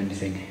can't hear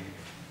anything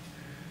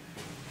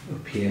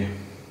up here.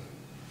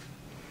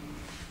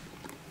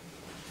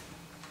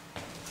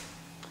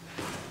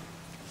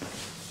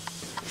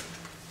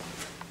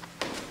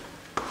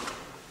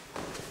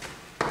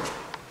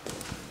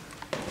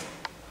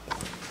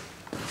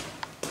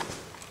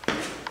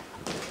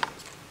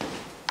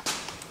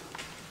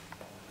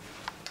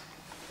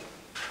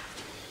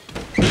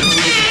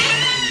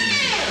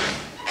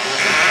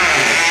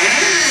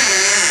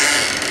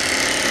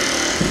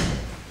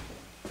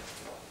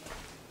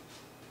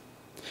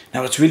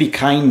 Now it's really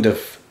kind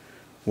of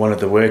one of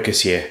the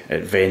workers here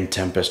at Vane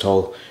Tempest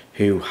Hall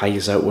who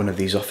hires out one of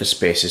these office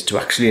spaces to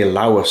actually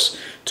allow us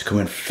to come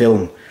and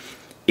film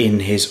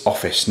in his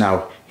office.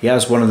 Now he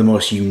has one of the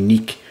most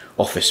unique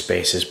office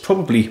spaces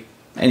probably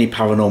any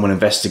paranormal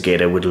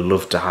investigator would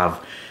love to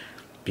have,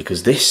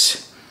 because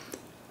this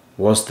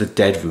was the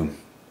dead room.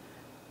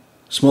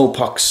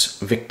 Smallpox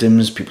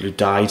victims, people who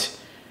died,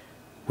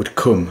 would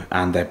come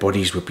and their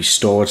bodies would be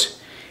stored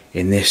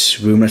in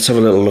this room. Let's have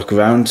a little look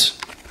around.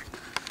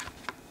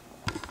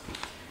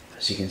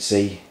 As you can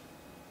see,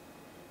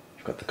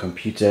 you've got the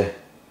computer,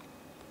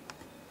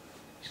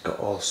 he's got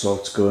all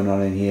sorts going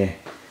on in here,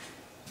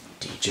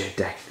 DJ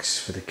decks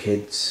for the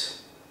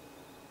kids,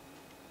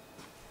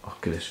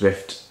 Oculus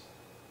Rift,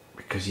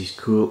 because he's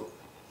cool,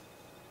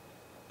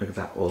 look at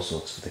that, all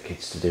sorts for the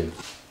kids to do.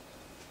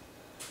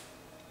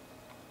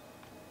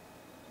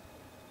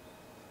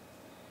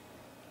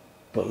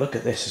 But look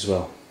at this as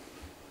well,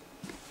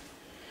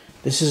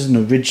 this is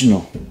an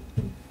original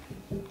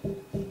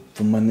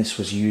from when this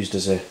was used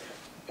as a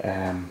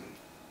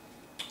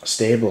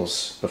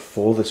stables,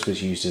 before this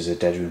was used as a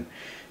dead room.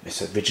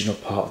 This original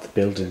part of the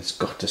building's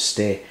got to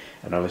stay,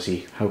 and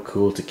obviously how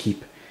cool to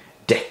keep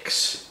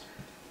decks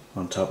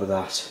on top of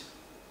that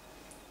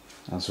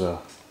as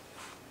well.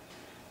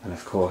 And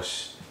of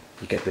course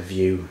you get the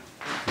view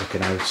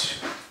looking out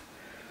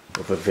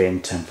over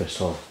Vane Tempest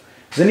Hall.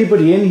 Is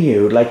anybody in here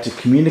who would like to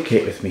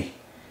communicate with me?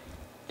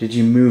 Did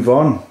you move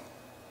on?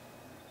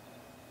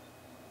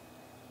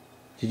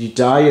 Did you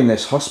die in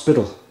this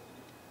hospital?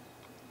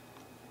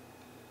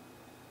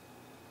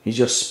 Is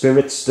your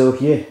spirit still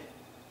here?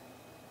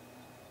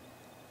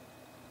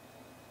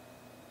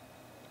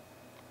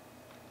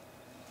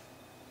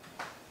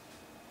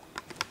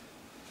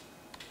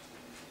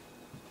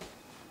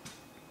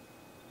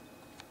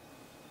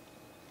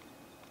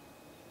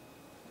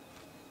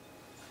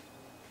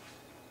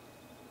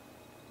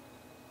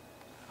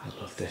 I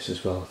love this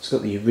as well. It's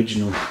got the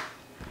original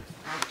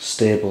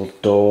stable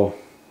door.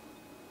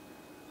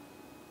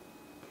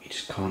 You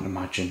just can't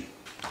imagine.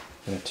 I'm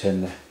going to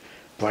turn the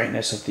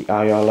brightness of the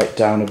IR light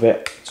down a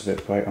bit. It's a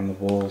bit bright on the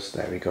walls.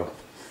 There we go.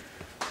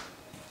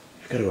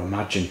 You've got to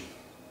imagine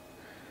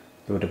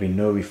there would have been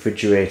no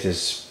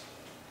refrigerators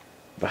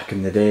back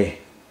in the day.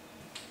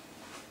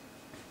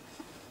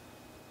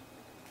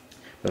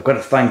 But I've got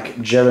to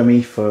thank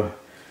Jeremy for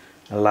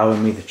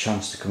allowing me the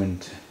chance to come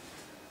and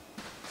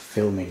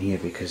film in here,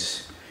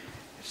 because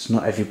it's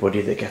not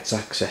everybody that gets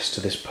access to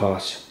this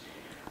part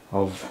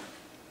of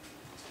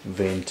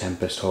Vane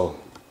Tempest Hall.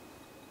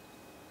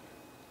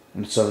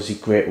 And it's obviously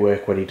great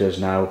work what he does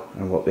now,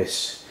 and what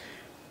this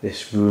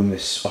room,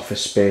 this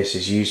office space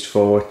is used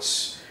for.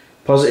 It's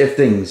positive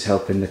things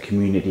helping the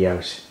community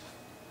out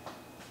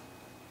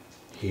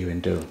here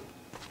in Durham.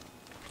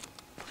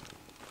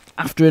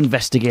 After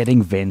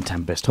investigating Vane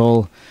Tempest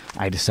Hall,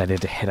 I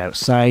decided to head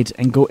outside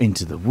and go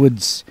into the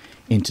woods,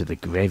 into the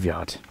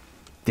graveyard.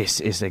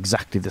 This is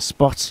exactly the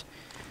spot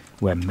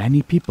where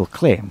many people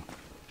claim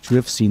to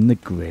have seen the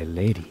Grey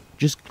Lady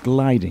just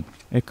gliding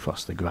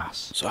across the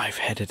grass. So I've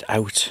headed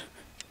out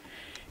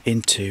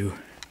into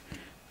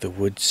the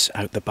woods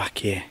out the back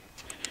here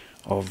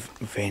of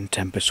Vane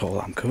Tempest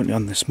Hall. I'm currently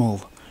on the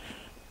small,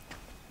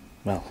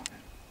 well,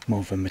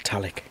 more of a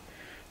metallic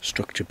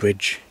structure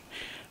bridge,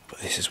 but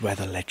this is where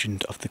the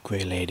legend of the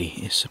Grey Lady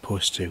is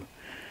supposed to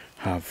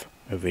have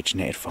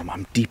originated from.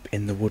 I'm deep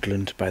in the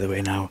woodland, by the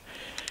way, now,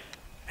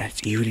 and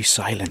it's eerily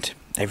silent.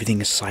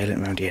 Everything is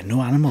silent around here,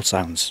 no animal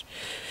sounds.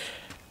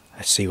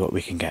 Let's see what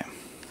we can get.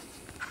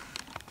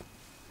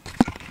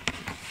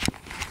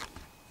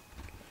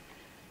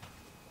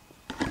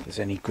 If there's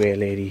any Grey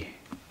Lady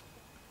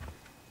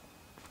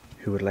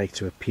who would like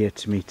to appear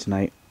to me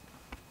tonight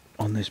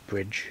on this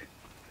bridge,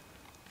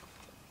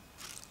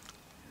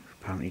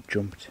 apparently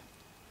jumped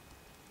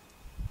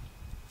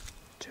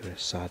to a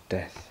sad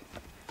death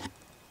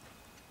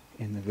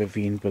in the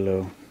ravine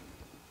below,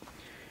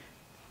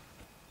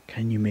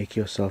 can you make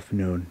yourself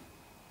known?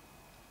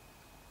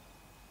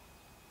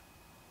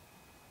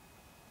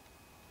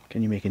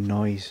 Can you make a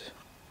noise?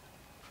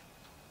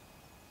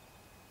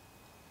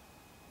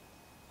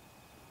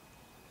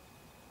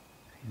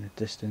 In the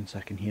distance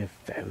I can hear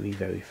very,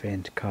 very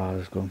faint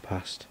cars going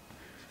past.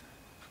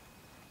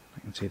 I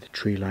can see the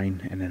tree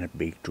line and then a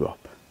big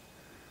drop.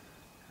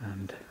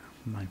 And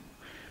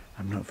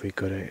I'm not very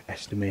good at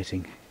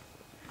estimating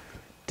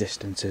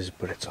distances,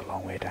 but it's a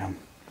long way down.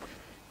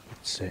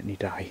 I'd certainly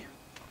die.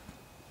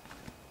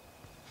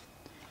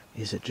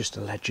 Is it just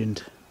a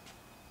legend?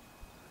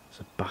 As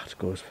a bat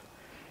goes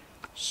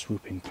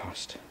swooping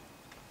past.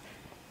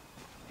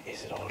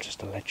 Is it all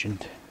just a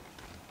legend?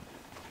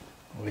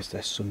 Or is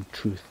there some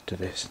truth to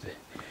this?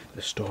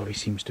 The story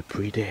seems to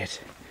predate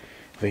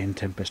Vane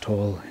Tempest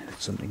Hall.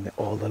 It's something that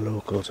all the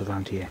locals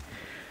around here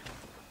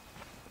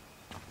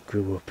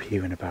grew up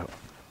hearing about.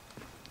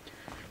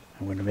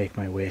 I'm going to make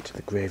my way to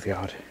the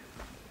graveyard.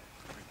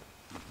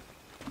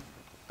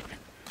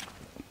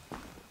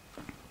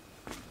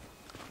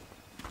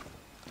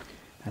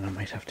 And I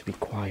might have to be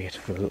quiet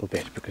for a little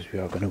bit because we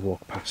are going to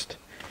walk past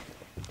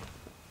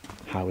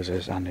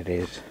houses, and it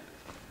is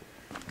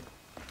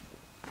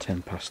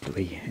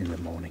 3:10 in the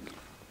morning.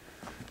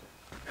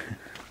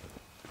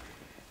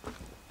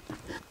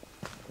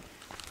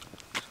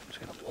 So I'm just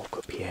going to walk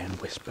up here and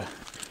whisper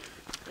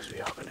because we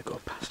are going to go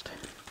past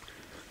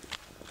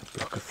a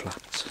block of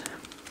flats.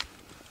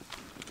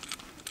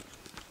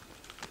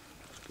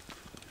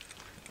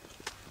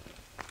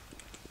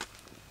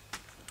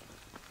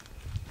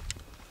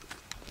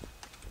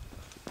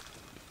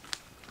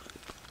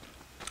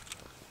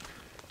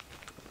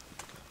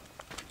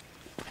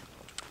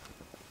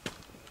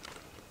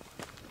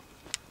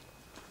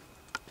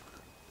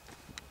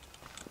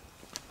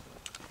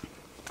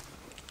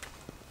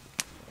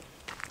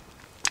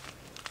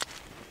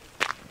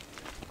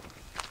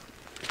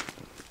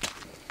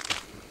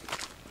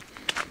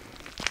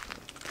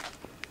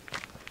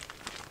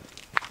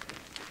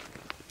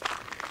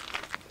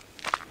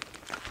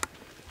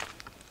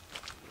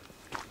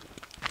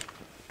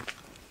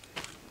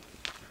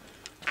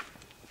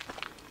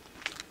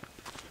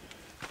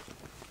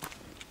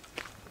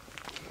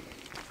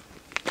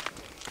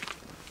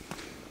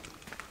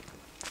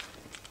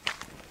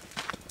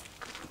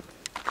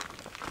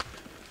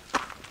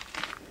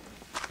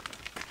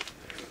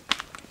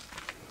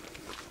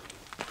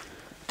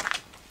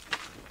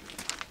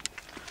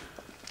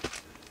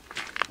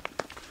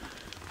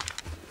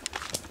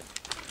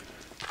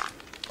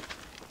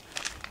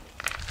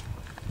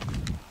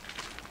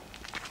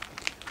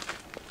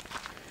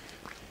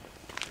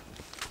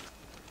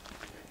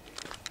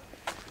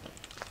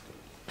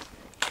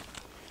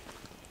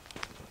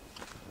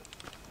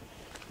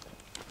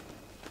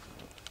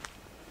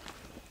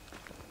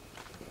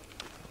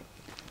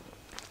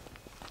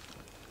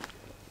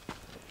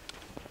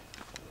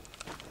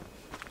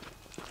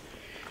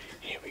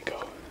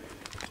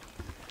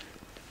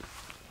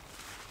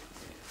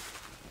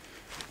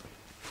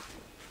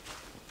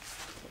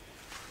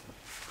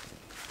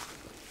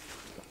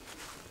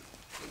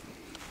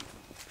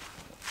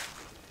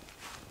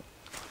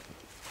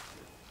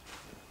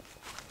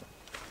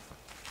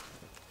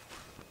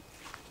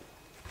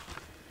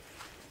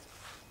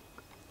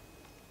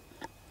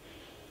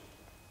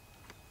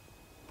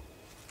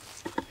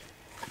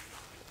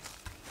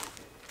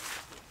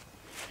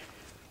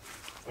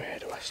 Where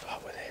do I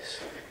start with this?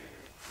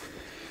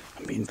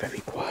 I'm being very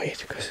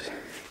quiet because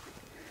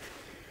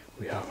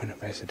we are in a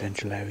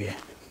residential area,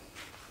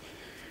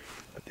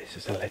 but this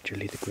is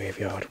allegedly the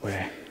graveyard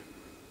where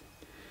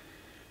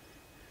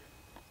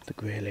the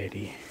Grey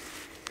Lady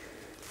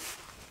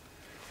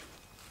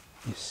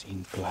is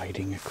seen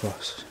gliding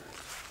across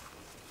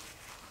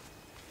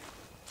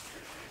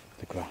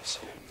the grass.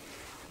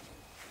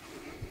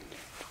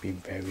 Being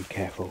very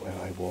careful where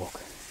I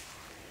walk.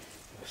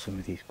 Some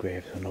of these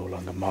graves are no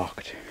longer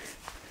marked,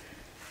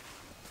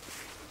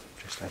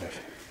 just out of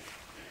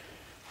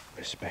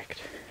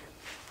respect.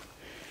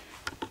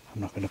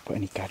 I'm not going to put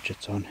any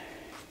gadgets on,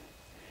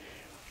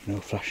 no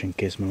flashing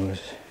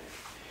gizmos,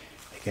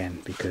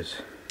 again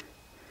because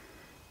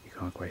you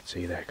can't quite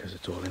see there because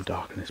it's all in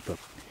darkness, but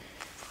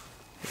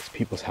it's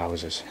people's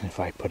houses, and if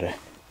I put a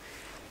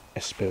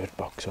spirit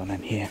box on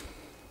in here,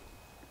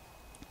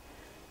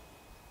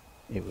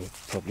 it would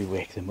probably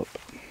wake them up.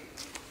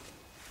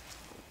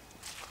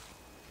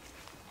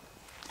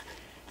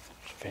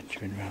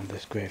 venturing around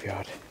this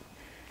graveyard.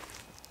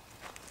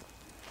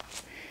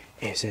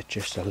 Is it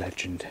just a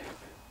legend?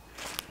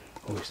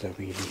 Or is there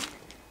really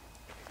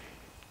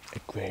a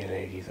grey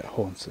lady that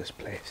haunts this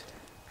place?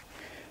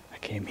 I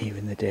came here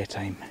in the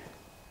daytime.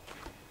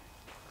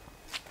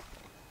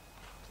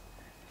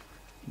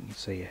 You can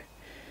see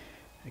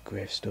a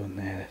gravestone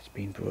there that's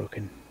been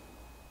broken.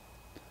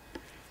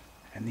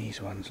 And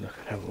these ones, look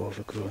at how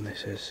overgrown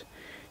this is.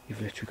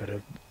 You've literally got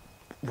to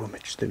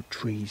rummage through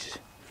trees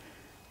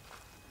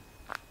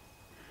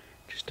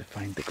just to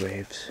find the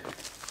graves.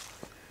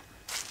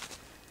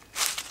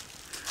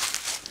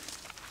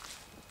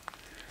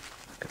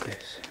 Look at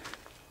this.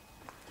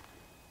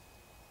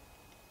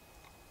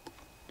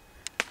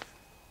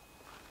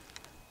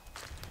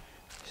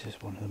 This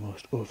is one of the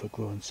most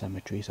overgrown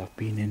cemeteries I've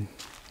been in.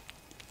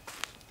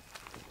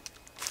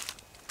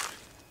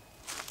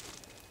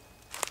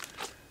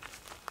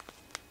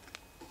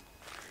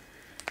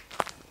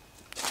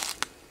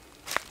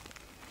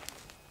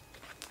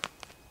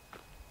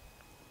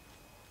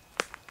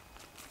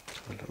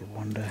 A little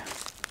wander.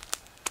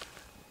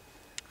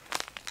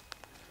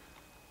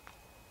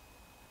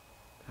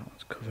 That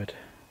one's covered.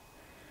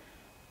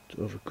 It's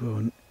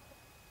overgrown.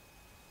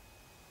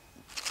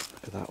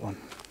 Look at that one.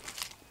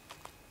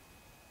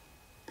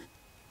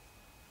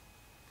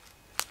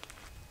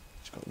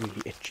 It's got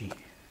really itchy.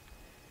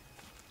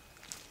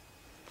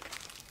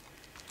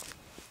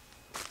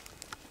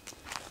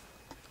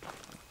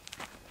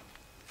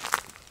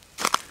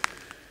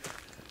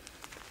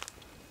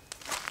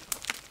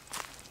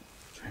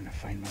 Trying to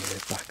find my way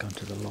back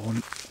onto the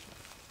lawn.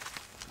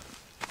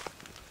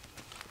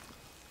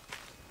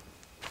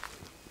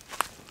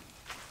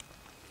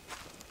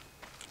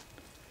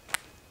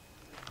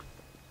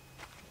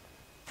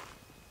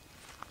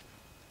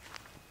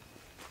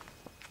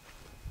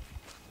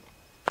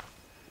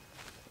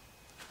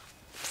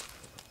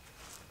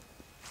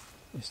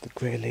 Is the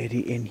grey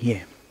lady in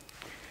here?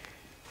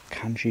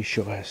 Can she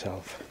show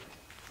herself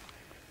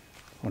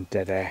on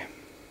dead air?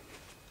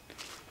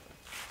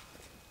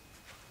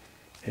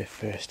 Her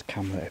first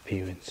camera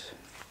appearance.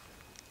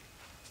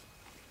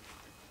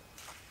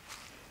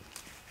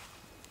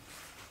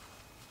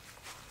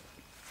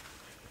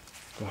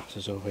 Grass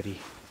is already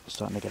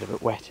starting to get a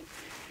bit wet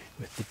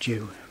with the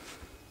dew.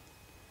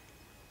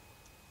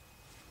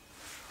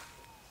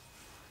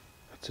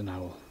 That's an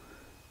owl.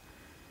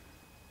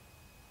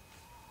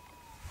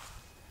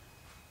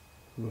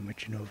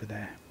 Rummaging over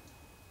there.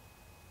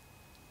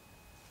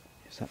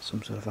 Is that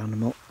some sort of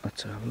animal?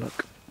 Let's have a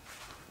look.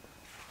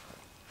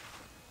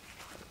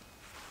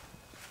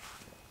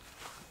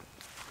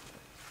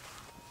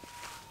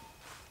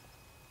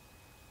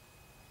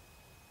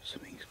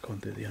 Something's gone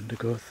through the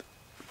undergrowth.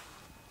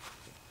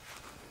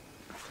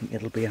 I think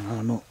it'll be an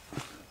animal.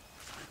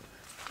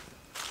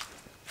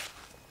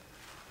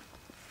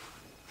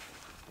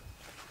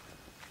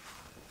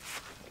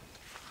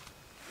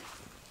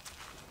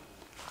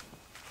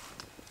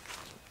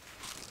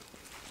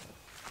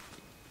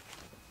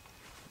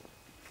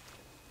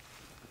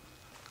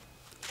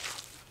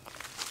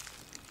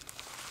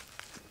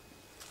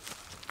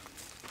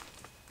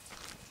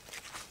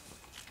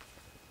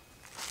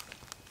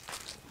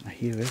 I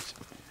hear it.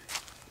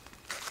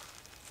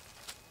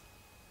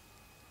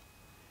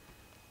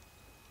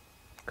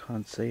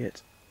 Can't see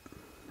it.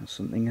 There's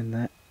something in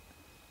there.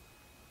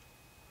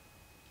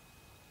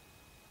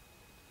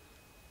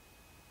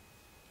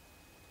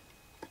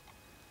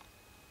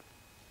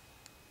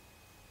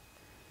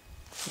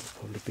 It'll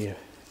probably be a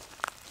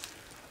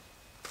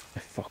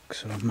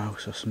fox or a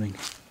mouse or something.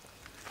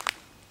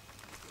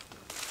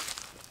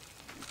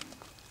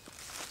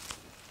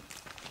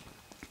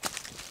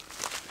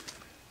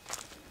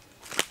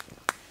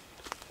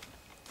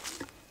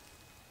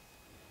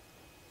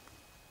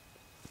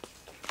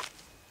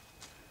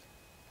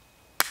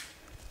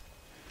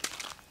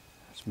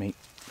 Me,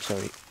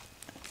 sorry.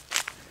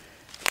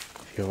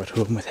 If you're at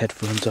home with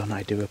headphones on,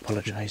 I do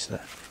apologise,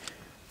 that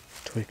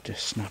twig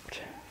just snapped.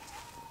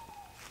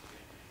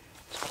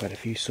 There's quite a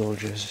few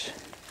soldiers,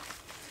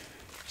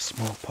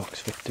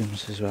 smallpox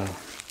victims as well.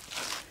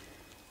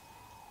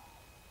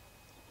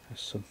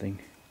 There's something.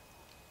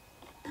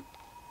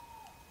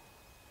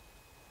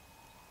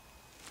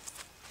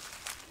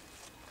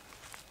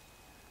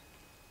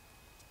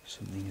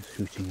 Something is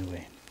hooting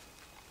away.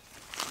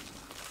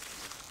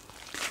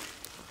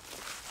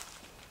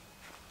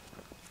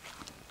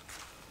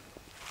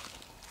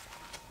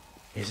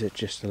 Is it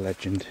just a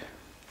legend?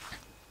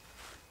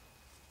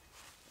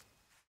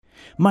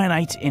 My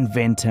night in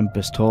Vane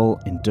Tempest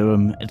Hall in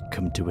Durham had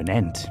come to an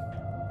end.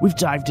 We've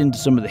dived into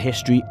some of the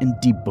history and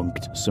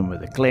debunked some of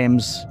the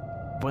claims,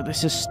 but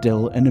this is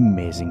still an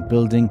amazing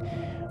building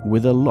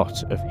with a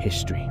lot of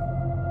history.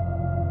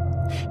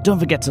 Don't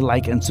forget to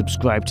like and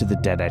subscribe to the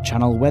Dead Air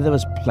channel, where there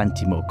is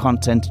plenty more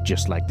content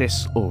just like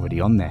this already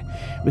on there,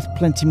 with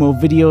plenty more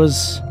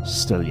videos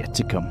still yet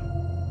to come.